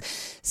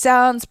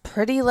sounds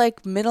pretty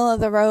like middle of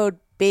the road,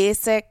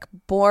 basic,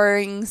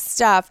 boring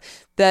stuff.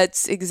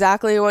 That's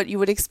exactly what you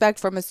would expect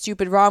from a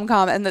stupid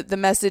rom-com, and that the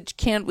message,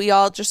 can't we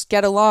all just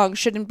get along,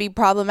 shouldn't be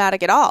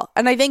problematic at all.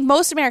 And I think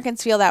most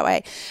Americans feel that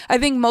way. I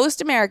think most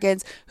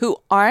Americans who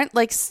aren't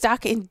like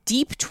stuck in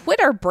deep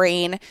Twitter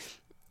brain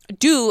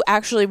do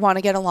actually want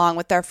to get along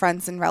with their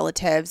friends and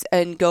relatives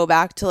and go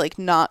back to like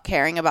not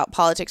caring about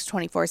politics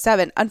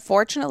 24/7.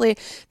 Unfortunately,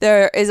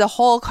 there is a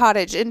whole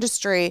cottage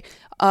industry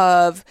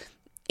of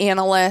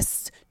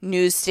analysts,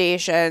 news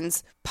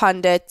stations,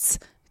 pundits,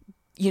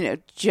 you know,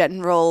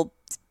 general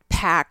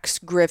PACs,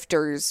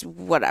 grifters,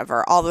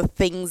 whatever, all the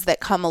things that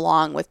come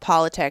along with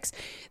politics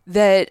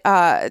that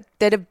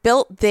have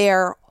built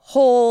their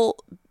whole,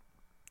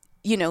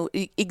 you know,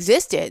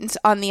 existence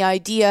on the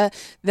idea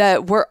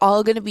that we're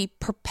all going to be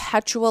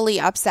perpetually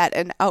upset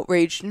and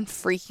outraged and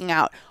freaking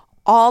out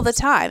all the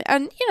time.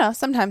 And, you know,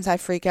 sometimes I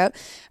freak out.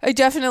 I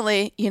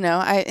definitely, you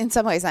know, in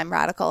some ways I'm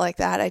radical like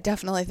that. I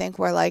definitely think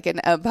we're like an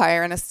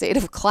empire in a state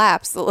of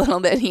collapse a little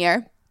bit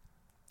here.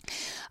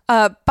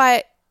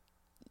 But,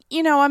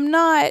 you know, I'm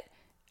not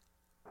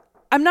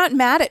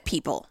mad at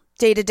people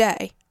day to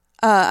day.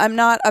 I'm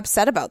not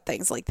upset about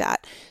things like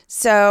that.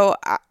 So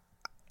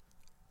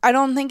I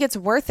don't think it's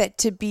worth it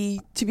to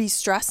be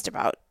stressed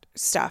about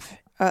stuff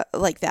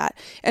like that,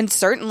 and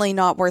certainly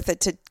not worth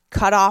it to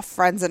cut off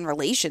friends and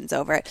relations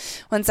over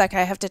it. One sec,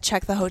 I have to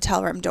check the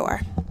hotel room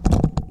door.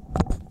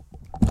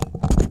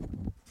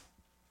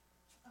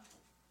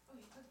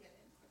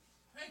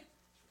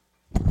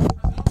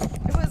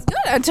 It was good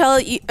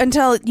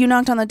until you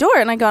knocked on the door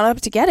and I got up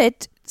to get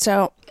it.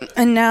 So,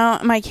 and now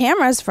my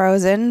camera's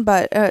frozen,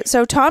 but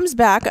so Tom's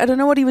back. I don't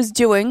know what he was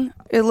doing.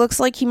 It looks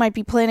like he might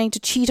be planning to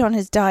cheat on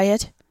his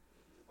diet.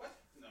 What?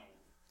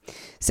 No.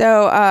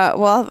 So,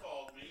 well,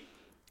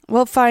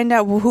 we'll find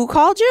out. Who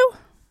called you?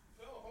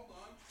 Oh, hold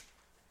on.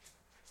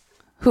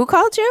 Who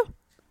called you?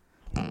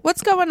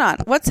 What's going on?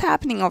 What's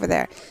happening over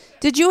there?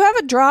 Did you have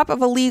a drop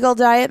of illegal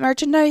diet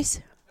merchandise?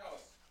 No.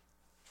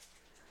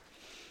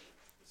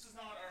 This is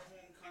not our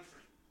home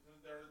country.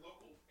 There are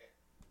local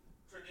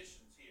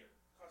traditions here,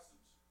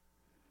 customs.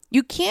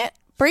 You can't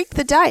break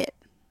the diet.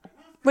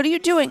 What are you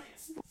doing?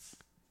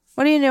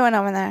 What are you doing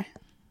over there?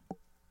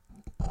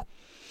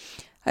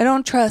 I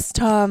don't trust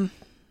Tom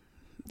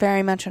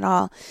very much at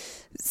all.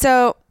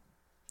 So,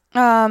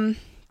 Tom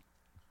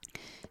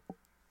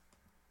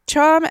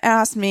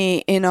asked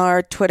me in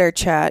our Twitter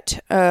chat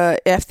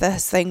if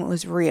this thing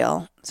was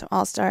real. So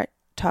I'll start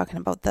talking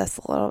about this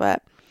a little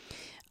bit.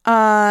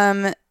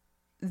 That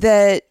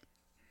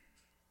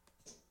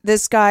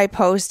this guy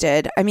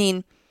posted. I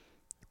mean,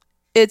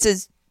 it's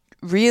as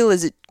real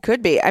as it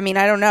could be. I mean,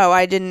 I don't know.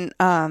 I don't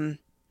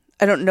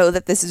know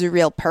that this is a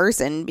real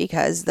person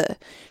because the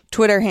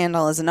Twitter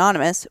handle is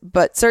anonymous,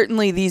 but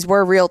certainly these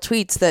were real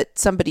tweets that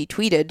somebody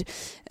tweeted.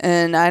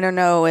 And I don't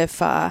know if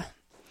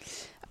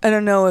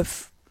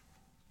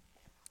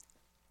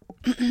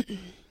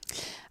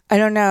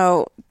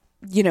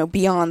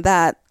beyond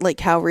that, like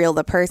how real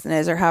the person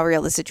is or how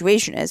real the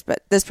situation is.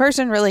 But this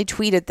person really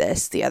tweeted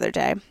this the other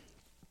day.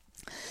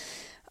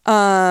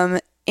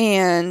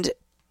 And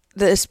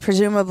this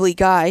presumably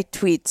guy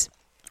tweets,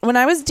 "When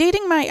I was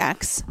dating my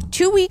ex,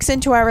 2 weeks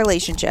into our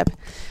relationship,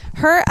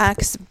 her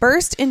ex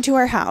burst into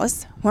our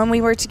house when we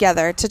were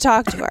together to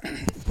talk to her.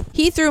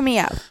 He threw me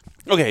out."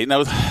 Okay,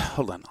 now,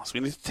 hold on.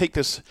 We need to take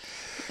this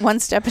one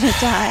step at a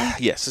time.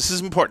 Yes, this is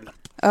important.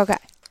 Okay.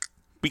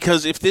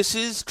 Because if this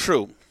is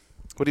true,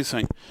 what are you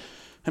saying?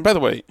 And by the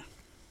way,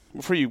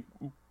 before you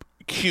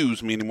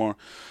accuse me anymore,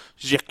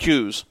 I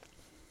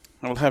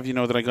will have you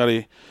know that I got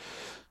a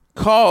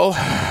call.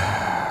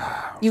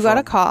 You got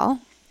a call?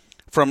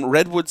 From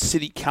Redwood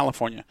City,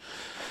 California,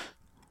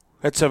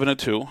 at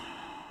 7:02.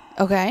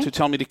 Okay. To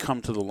tell me to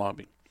come to the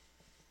lobby.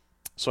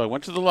 So I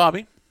went to the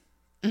lobby.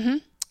 Mm-hmm.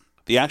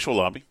 The actual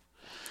lobby.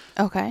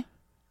 Okay.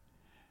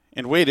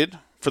 And waited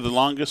for the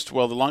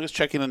longest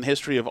check-in in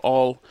history of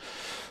all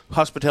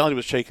hospitality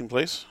was taking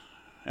place.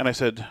 And I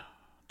said,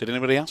 "Did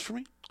anybody ask for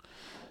me?"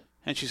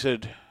 And she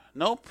said,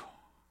 "Nope."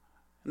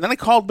 And then I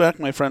called back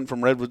my friend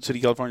from Redwood City,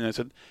 California, and I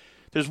said,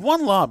 "There's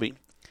one lobby,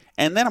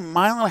 and then a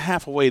mile and a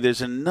half away,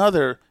 there's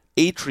another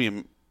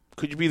atrium.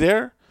 Could you be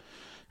there?"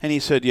 And he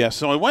said, "Yes."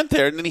 So I went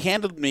there, and then he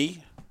handed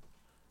me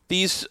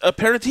these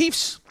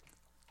aperitifs.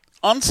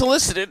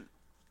 Unsolicited.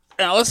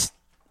 Alice.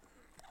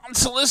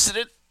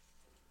 Unsolicited.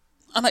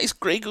 A nice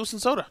Grey Goose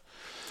and soda.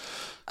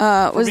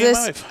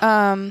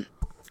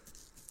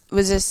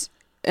 Was this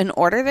an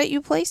order that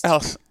you placed?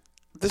 Alice,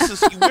 we're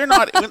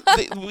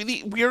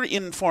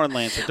in foreign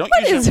lands. So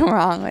what is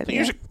wrong with you?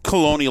 Use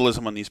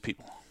colonialism on these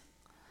people.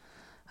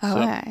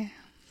 Okay.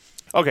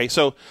 Okay,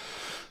 so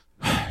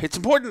it's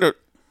important that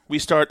we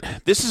start.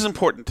 This is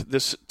important,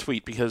 this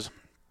tweet, because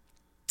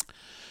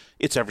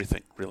it's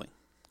everything, really.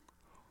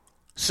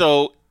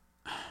 So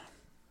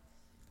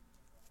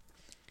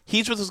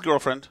he's with his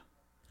girlfriend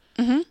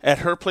at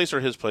her place or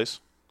his place.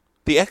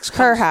 The ex comes,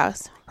 her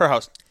house. Her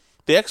house.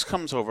 The ex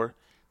comes over,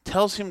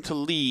 tells him to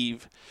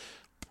leave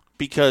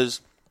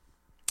because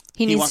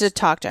he needs to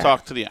talk to her.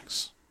 Talk to the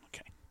ex.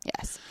 Okay.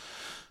 Yes.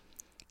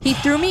 He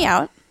threw me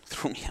out.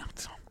 Threw me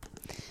out.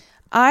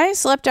 I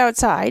slept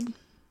outside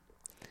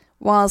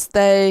whilst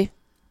they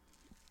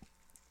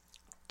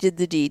did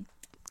the deed,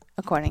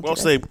 according to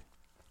whilst they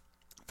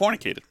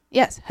fornicated.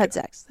 Yes, had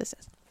sex, this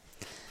is.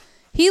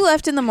 He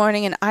left in the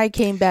morning and I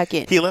came back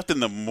in. He left in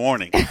the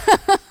morning.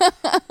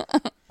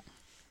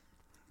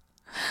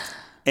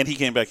 And he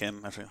came back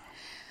in.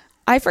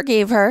 I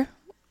forgave her.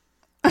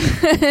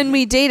 And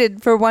we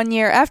dated for 1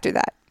 year after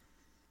that.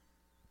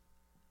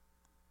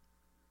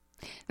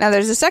 Now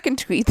there's a second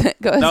tweet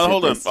that goes. Now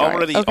hold on.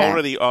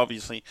 Already,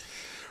 obviously.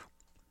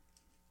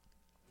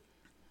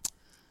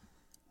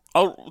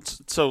 Oh,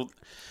 so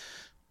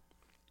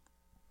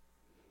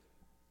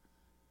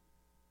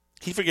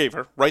he forgave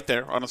her right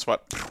there on the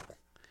spot,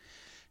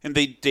 and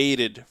they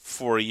dated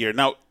for a year.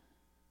 Now,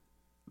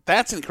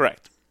 that's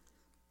incorrect.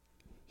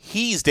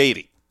 He's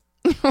dating.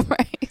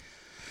 Right.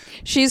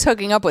 She's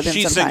hooking up with him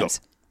She's sometimes.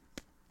 Single.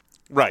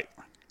 Right.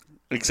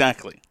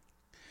 Exactly.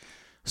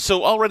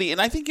 So already,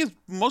 and I think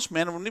most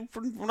men,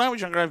 when I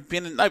was younger,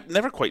 I've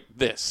never quite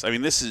this. I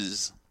mean, this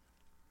is,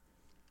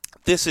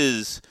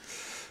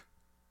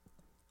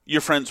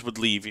 your friends would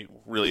leave you,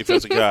 really, if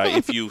as a guy,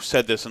 if you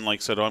said this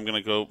and said, "Oh, I'm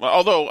going to go."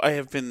 Although I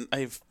have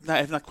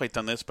not quite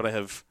done this, but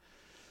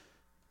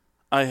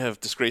I have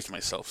disgraced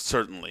myself,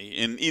 certainly,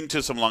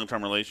 into some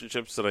long-term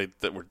relationships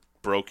that were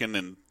broken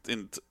and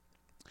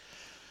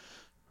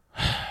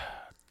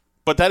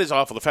but that is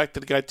awful. The fact that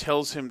the guy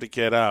tells him to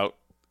get out,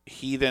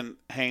 he then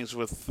hangs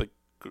with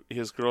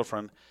his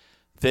girlfriend.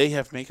 They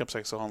have makeup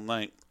sex all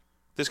night.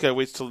 This guy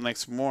waits till the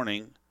next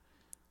morning.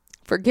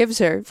 Forgives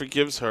her.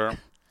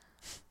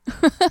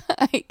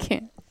 I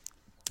can't.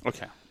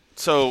 Okay.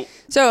 So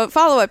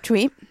follow-up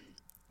tweet.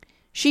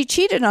 She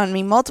cheated on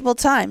me multiple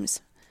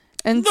times.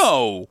 And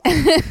no.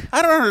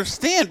 I don't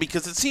understand,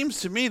 because it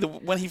seems to me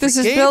that when he forgave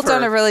her... This is built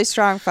on a really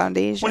strong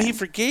foundation. When he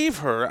forgave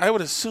her, I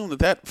would assume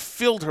that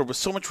filled her with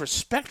so much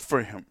respect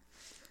for him.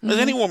 As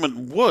any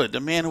woman would, a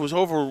man who was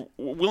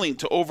willing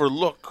to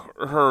overlook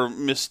her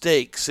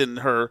mistakes and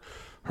her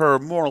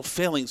moral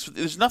failings.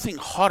 There's nothing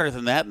hotter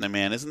than that in a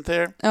man, isn't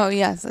there? Oh,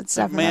 yes, it's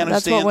definitely. A man who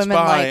that's stands what women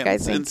by like, I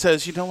think. and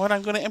says, you know what,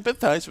 I'm going to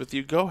empathize with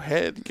you. Go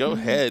ahead. Go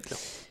ahead.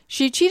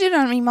 She cheated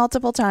on me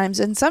multiple times,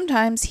 and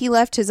sometimes he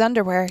left his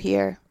underwear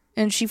here,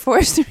 and she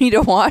forced me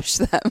to wash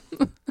them.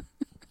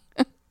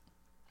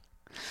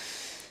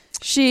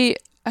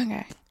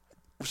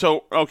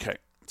 Okay.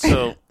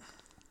 So,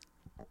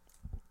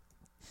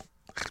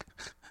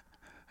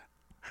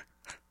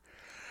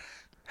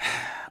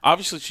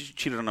 obviously she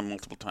cheated on him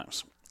multiple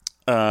times.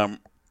 I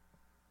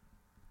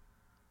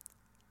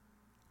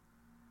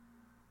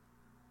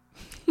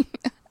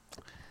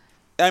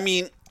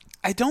mean,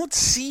 I don't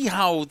see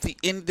how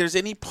there's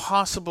any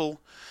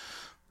possible...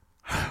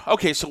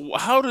 Okay, so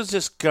how does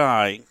this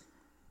guy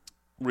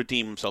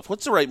redeem himself?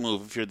 What's the right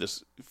move if you're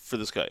for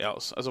this guy,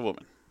 Alice, as a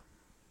woman?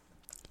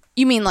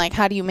 You mean, like,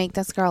 how do you make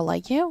this girl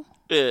like you?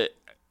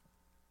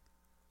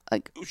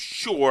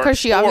 Sure. Because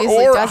she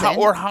obviously doesn't.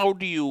 Or how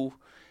do you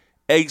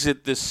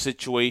exit this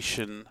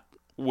situation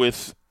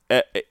with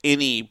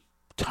any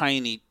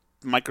tiny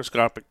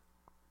microscopic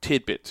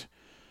tidbit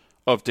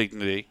of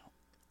dignity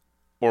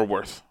or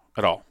worth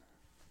at all?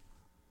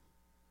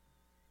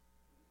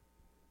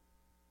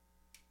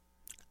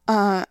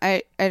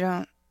 I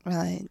don't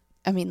really.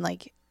 I mean,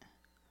 like,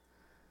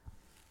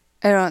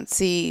 I don't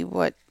see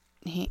what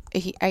he.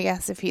 I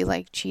guess if he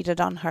like cheated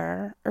on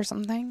her or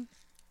something.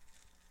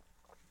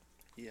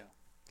 Yeah.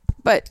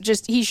 But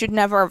just he should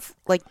never have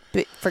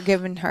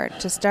forgiven her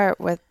to start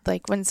with.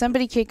 Like, when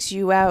somebody kicks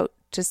you out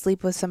to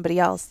sleep with somebody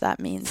else,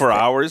 that means for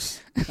hours.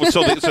 Well,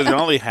 so they not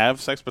only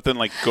have sex, but then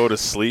like go to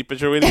sleep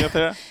as you're waiting out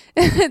there.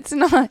 It's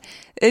not.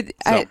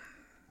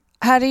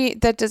 How do you?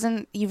 That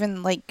doesn't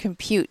even like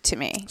compute to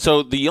me.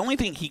 So the only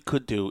thing he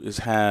could do is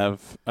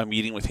have a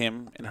meeting with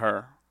him and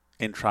her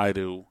and try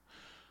to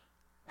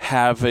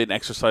have an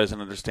exercise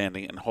in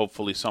understanding, and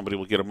hopefully somebody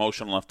will get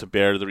emotional enough to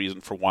bear the reason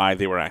for why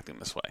they were acting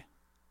this way.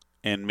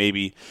 And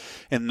maybe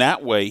in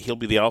that way he'll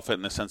be the alpha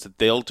in the sense that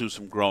they'll do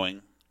some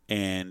growing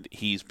and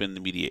he's been the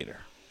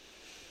mediator.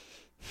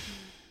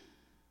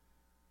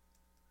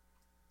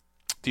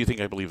 Do you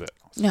think I believe that?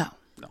 No.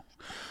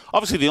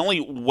 Obviously, the only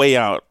way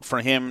out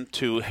for him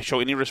to show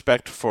any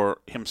respect for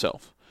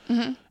himself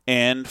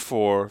and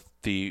for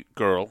the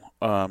girl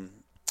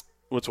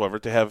whatsoever,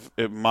 to have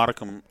a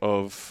modicum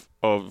of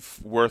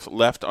worth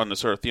left on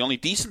this earth, the only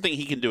decent thing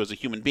he can do as a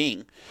human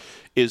being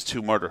is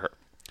to murder her.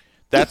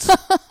 That's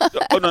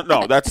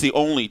that's the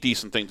only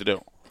decent thing to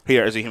do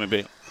here as a human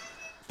being.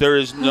 There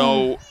is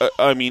no,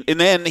 and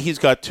then he's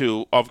got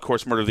to, of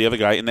course, murder the other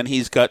guy, and then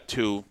he's got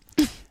to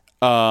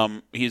put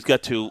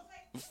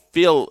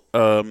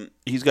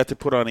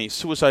on a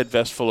suicide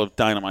vest full of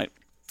dynamite.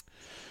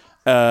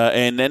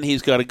 And then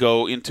he's got to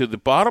go into the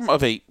bottom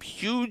of a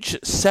huge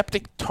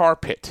septic tar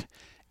pit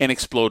and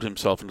explode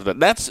himself into that.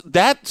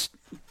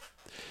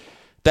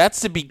 That's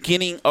the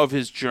beginning of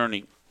his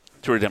journey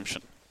to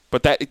redemption.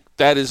 But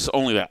that is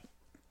only that.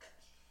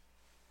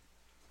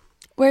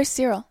 Where's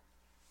Cyril?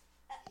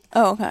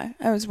 Oh, okay.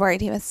 I was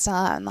worried he was still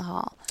out in the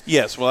hall.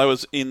 Yes, I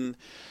was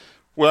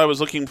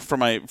looking for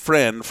my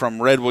friend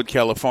from Redwood,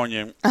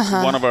 California.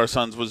 One of our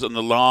sons was in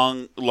the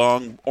long,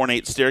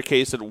 ornate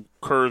staircase that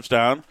curves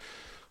down.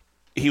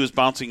 He was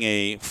bouncing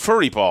a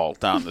furry ball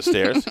down the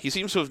stairs. He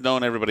seems to have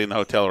known everybody in the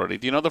hotel already.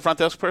 Do you know the front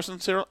desk person,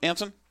 Cyril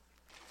Anson?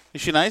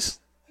 Is she nice?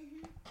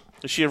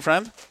 Is she your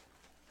friend?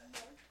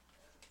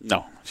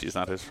 No, she's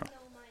not his friend.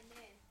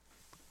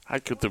 I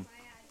could the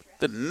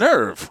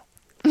nerve.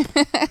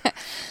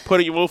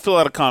 We'll fill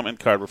out a comment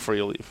card before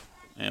you leave.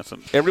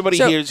 Anson. Everybody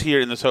here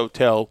in this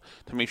hotel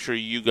to make sure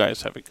you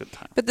guys have a good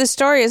time. But the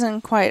story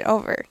isn't quite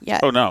over yet.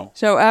 Oh, no.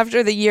 So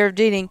after the year of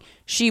dating,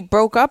 she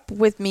broke up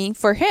with me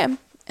for him,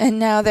 and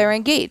now they're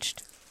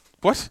engaged.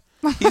 What?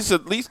 He's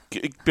at least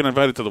been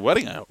invited to the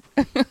wedding, I hope.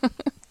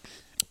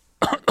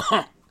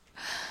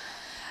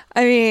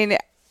 I mean,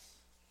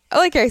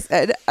 like I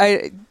said,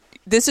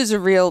 this is a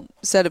real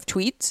set of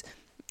tweets.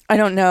 I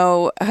don't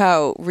know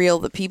how real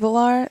the people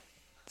are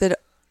that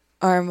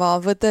are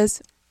involved with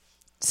this.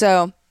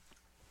 So...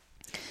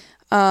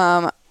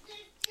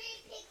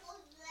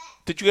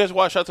 Did you guys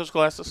wash out those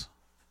glasses?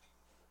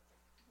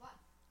 What?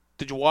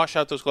 Did you wash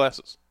out those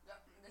glasses? Yep,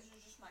 this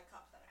is just my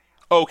cup that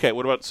I have. Okay,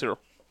 what about Cyril?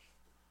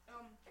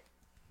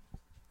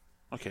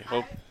 Okay, well...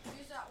 I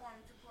used that one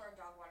to pour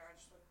dog water. I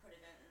just put it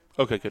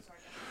in. Okay, good.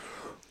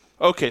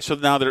 Okay, so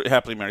now they're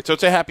happily married. So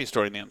it's a happy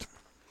story in the end.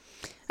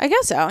 I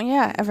guess so,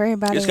 yeah.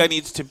 Everybody. This guy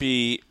needs to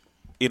be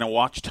in a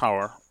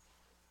watchtower,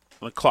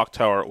 a clock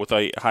tower with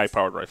a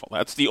high-powered rifle.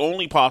 That's the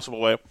only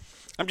possible way.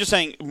 I'm just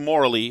saying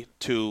morally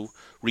to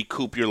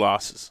recoup your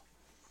losses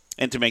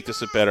and to make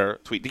this a better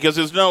tweet. Because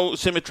there's no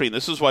symmetry. And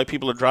this is why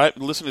people are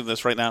listening to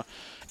this right now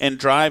and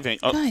driving.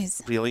 Oh,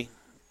 Guys. Really?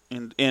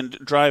 And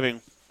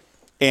driving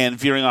and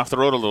veering off the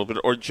road a little bit,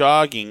 or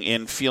jogging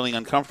and feeling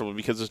uncomfortable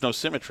because there's no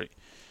symmetry.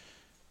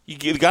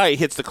 The guy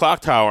hits the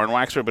clock tower and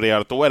whacks everybody out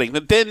at the wedding.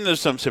 Then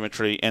there's some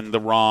symmetry, and the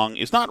wrong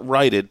is not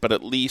righted, but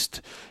at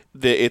least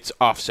it's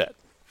offset.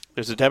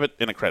 There's a debit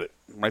and a credit,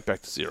 right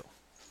back to zero.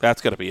 That's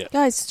got to be it.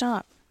 Guys,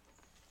 stop.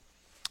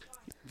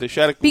 The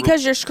Shattuck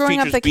because you're screwing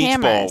up the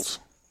cameras.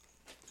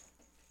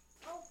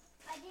 Oh,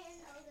 I didn't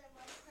know there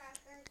was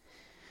crackers.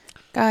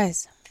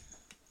 Guys.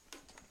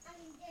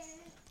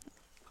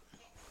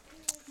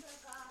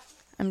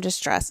 I'm just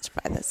stressed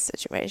by this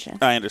situation.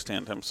 I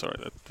understand. I'm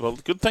sorry. Well,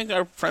 good thing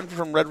our friend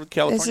from Redwood,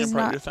 California,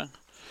 brought your thing.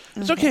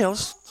 It's okay.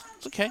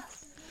 It's okay.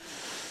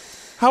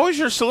 How was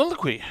your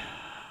soliloquy?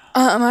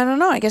 I don't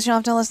know. I guess you'll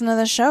have to listen to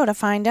the show to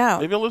find out.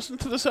 Maybe I'll listen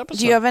to this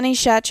episode. Do you have any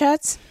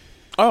chats?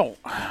 Oh,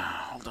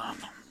 hold on.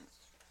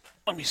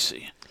 Let me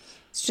see.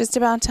 It's just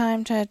about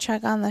time to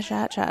check on the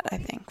chat, I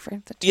think. For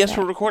the yes,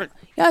 we're recording.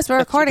 Yes, we're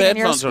recording, and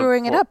you're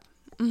screwing it up.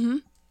 Mm-hmm.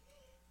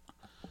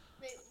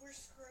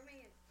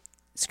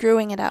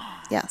 Screwing it up,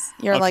 yes.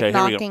 You're like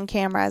knocking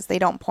cameras. They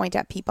don't point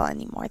at people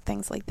anymore,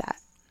 things like that.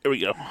 Here we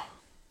go.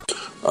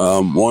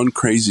 One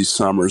Crazy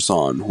Summer's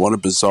on. What a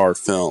bizarre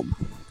film.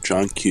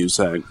 John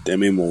Cusack,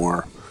 Demi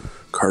Moore,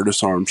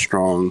 Curtis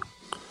Armstrong,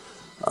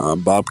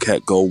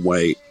 Bobcat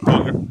Goldthwait.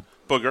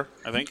 Booger,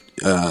 I think.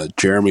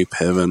 Jeremy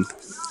Piven.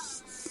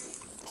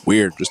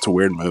 Weird, just a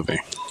weird movie.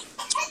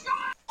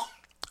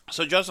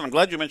 So, Justin, I'm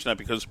glad you mentioned that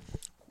because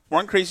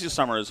One Crazy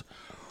Summer is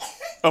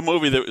a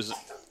movie that was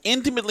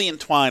intimately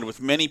entwined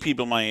with many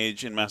people my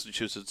age in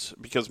Massachusetts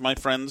because my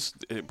friends,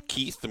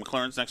 Keith, the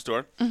McLarens next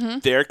door,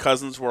 their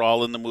cousins were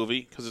all in the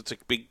movie because it's a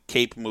big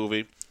Cape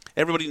movie.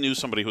 Everybody knew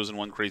somebody who was in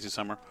One Crazy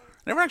Summer.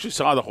 I never actually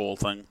saw the whole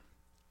thing.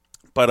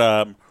 But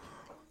I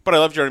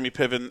love Jeremy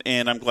Piven,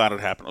 and I'm glad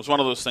it happened. It was one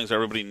of those things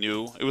everybody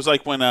knew. It was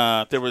like when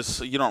there was,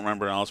 you don't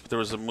remember, Alice, but there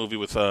was a movie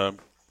with, can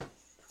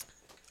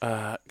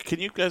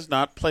you guys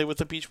not play with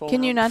the beach ball?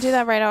 Can you not do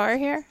that right over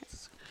here?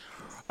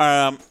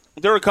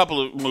 There were a couple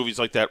of movies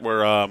like that where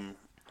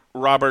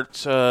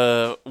Robert,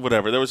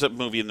 whatever, there was a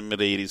movie in the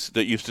mid-'80s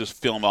that used to just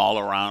film all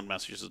around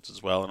Massachusetts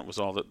as well, and it was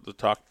all the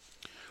talk.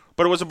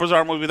 But it was a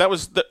bizarre movie. That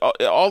was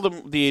all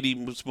the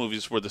 80s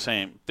movies were the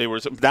same.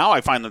 Now I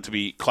find them to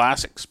be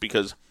classics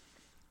because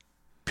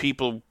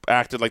people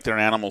acted like their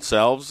animal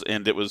selves,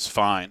 and it was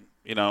fine,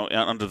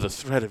 under the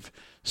threat of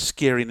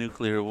scary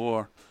nuclear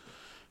war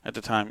at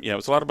the time. Yeah, it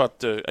was a lot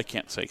about, I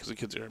can't say because the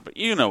kids are here, but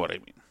you know what I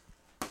mean.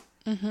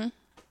 Mm-hmm.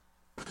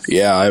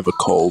 Yeah, I have a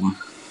cold.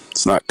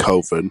 It's not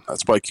COVID.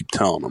 That's why I keep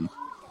telling them.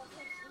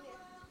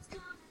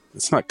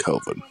 It's not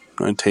COVID.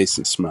 I can taste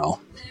and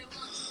smell.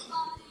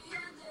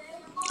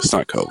 It's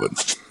not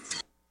COVID.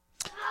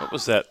 What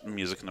was that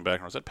music in the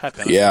background? Was that Pat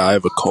Benatar? Yeah, I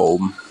have a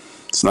cold.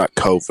 It's not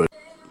COVID.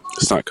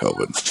 It's not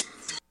COVID.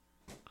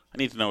 I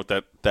need to know what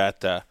that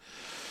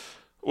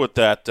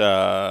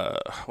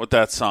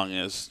song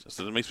is.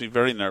 It makes me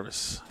very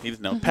nervous. I need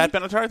to know. Pat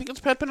Benatar? I think it's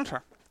Pat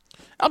Benatar.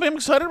 Albie, I'm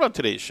excited about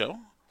today's show.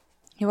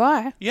 You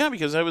are? Yeah,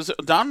 because I was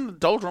down in the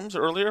doldrums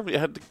earlier. We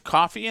had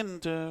coffee,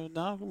 and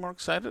now I'm more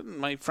excited. And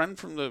my friend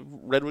from the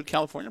Redwood,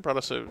 California, brought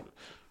us a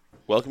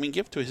welcoming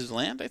gift to his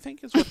land, I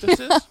think is what this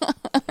is.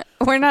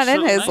 We're not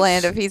in his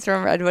land if he's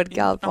from Redwood,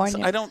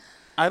 California.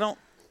 I don't,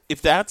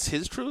 if that's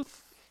his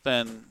truth,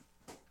 then,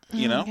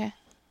 Okay.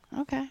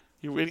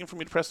 You're waiting for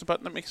me to press the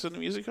button that makes the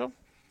music go?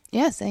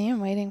 Yes, I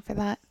am waiting for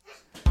that.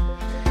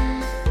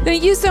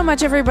 Thank you so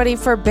much, everybody,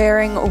 for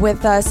bearing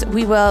with us.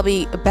 We will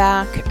be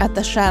back at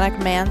the Shattuck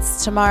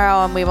Manse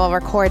tomorrow, and we will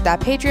record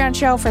that Patreon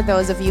show for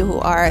those of you who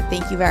are,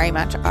 thank you very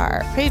much,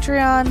 our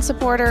Patreon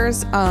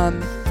supporters.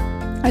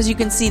 As you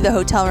can see, the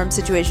hotel room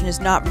situation is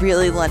not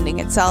really lending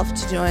itself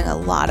to doing a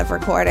lot of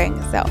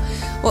recording, so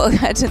we'll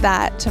get to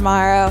that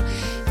tomorrow.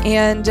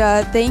 And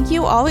thank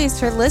you always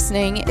for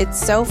listening.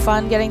 It's so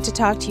fun getting to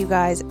talk to you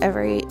guys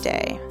every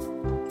day.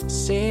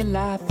 C'est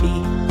la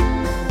vie.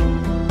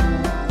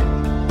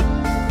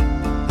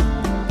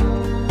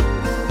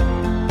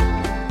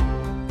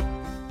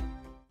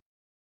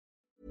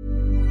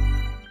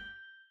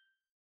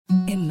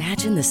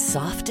 Imagine the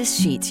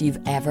softest sheets you've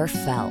ever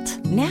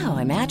felt. Now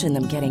imagine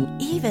them getting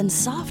even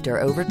softer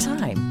over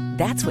time.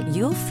 That's what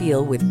you'll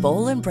feel with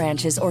Boll &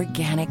 Branch's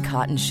organic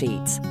cotton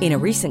sheets. In a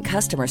recent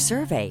customer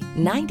survey,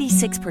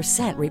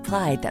 96%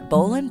 replied that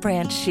Boll &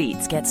 Branch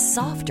sheets get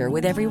softer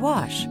with every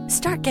wash.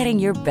 Start getting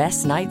your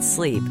best night's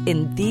sleep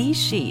in these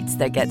sheets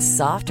that get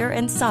softer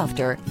and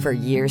softer for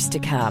years to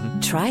come.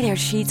 Try their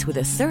sheets with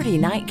a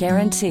 30-night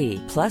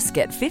guarantee. Plus,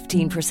 get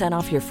 15%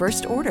 off your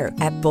first order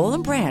at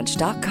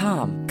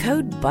BollandBranch.com.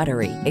 Code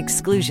BUTTERY.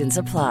 Exclusions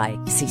apply.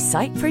 See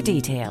site for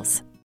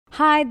details.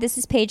 Hi, this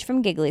is Paige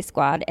from Giggly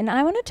Squad, and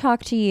I want to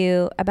talk to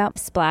you about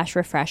Splash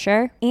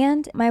Refresher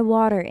and my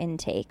water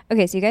intake.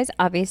 Okay, so you guys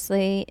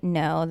obviously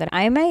know that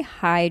I'm a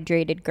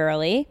hydrated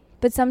girly,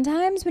 but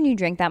sometimes when you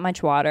drink that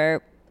much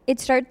water,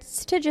 it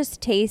starts to just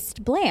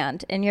taste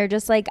bland, and you're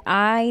just like,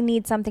 I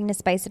need something to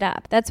spice it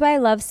up. That's why I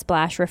love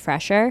Splash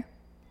Refresher.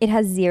 It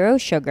has 0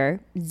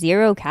 sugar,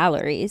 0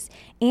 calories,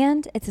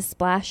 and it's a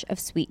splash of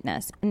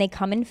sweetness. And they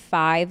come in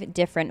 5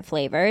 different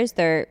flavors.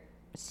 They're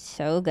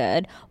So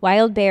good.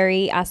 Wild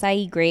berry,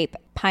 acai grape,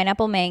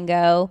 pineapple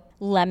mango,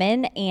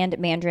 lemon, and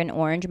mandarin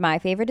orange. My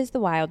favorite is the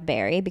wild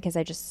berry because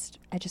I just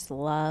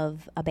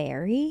love a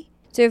berry.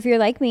 So if you're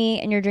like me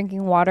and you're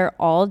drinking water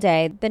all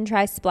day, then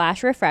try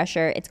Splash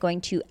Refresher. It's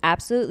going to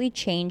absolutely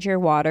change your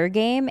water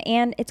game,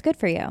 and it's good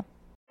for you.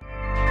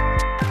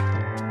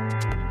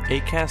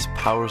 Acast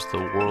powers the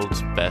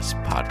world's best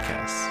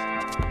podcasts.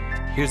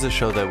 Here's a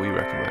show that we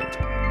recommend.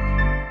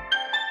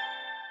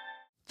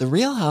 The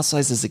Real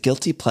Housewives is a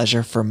guilty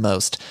pleasure for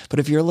most, but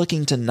if you're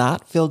looking to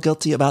not feel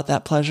guilty about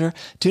that pleasure,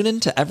 tune in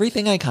to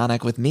Everything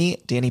Iconic with me,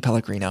 Danny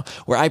Pellegrino,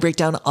 where I break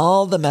down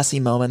all the messy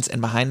moments and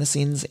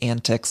behind-the-scenes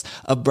antics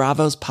of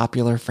Bravo's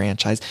popular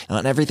franchise. And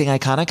on Everything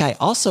Iconic, I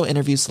also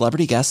interview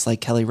celebrity guests like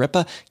Kelly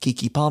Ripa,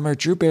 Keke Palmer,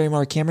 Drew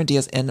Barrymore, Cameron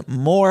Diaz, and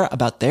more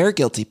about their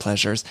guilty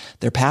pleasures,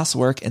 their past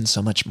work, and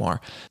so much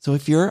more. So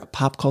if you're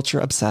pop culture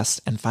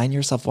obsessed and find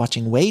yourself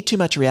watching way too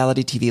much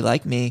reality TV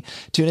like me,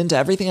 tune into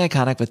Everything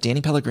Iconic with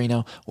Danny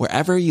Pellegrino,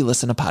 wherever you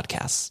listen to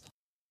podcasts.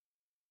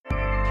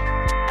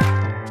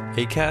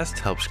 Acast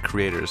helps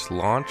creators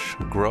launch,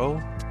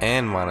 grow,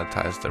 and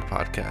monetize their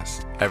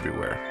podcasts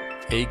everywhere.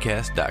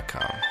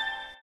 Acast.com.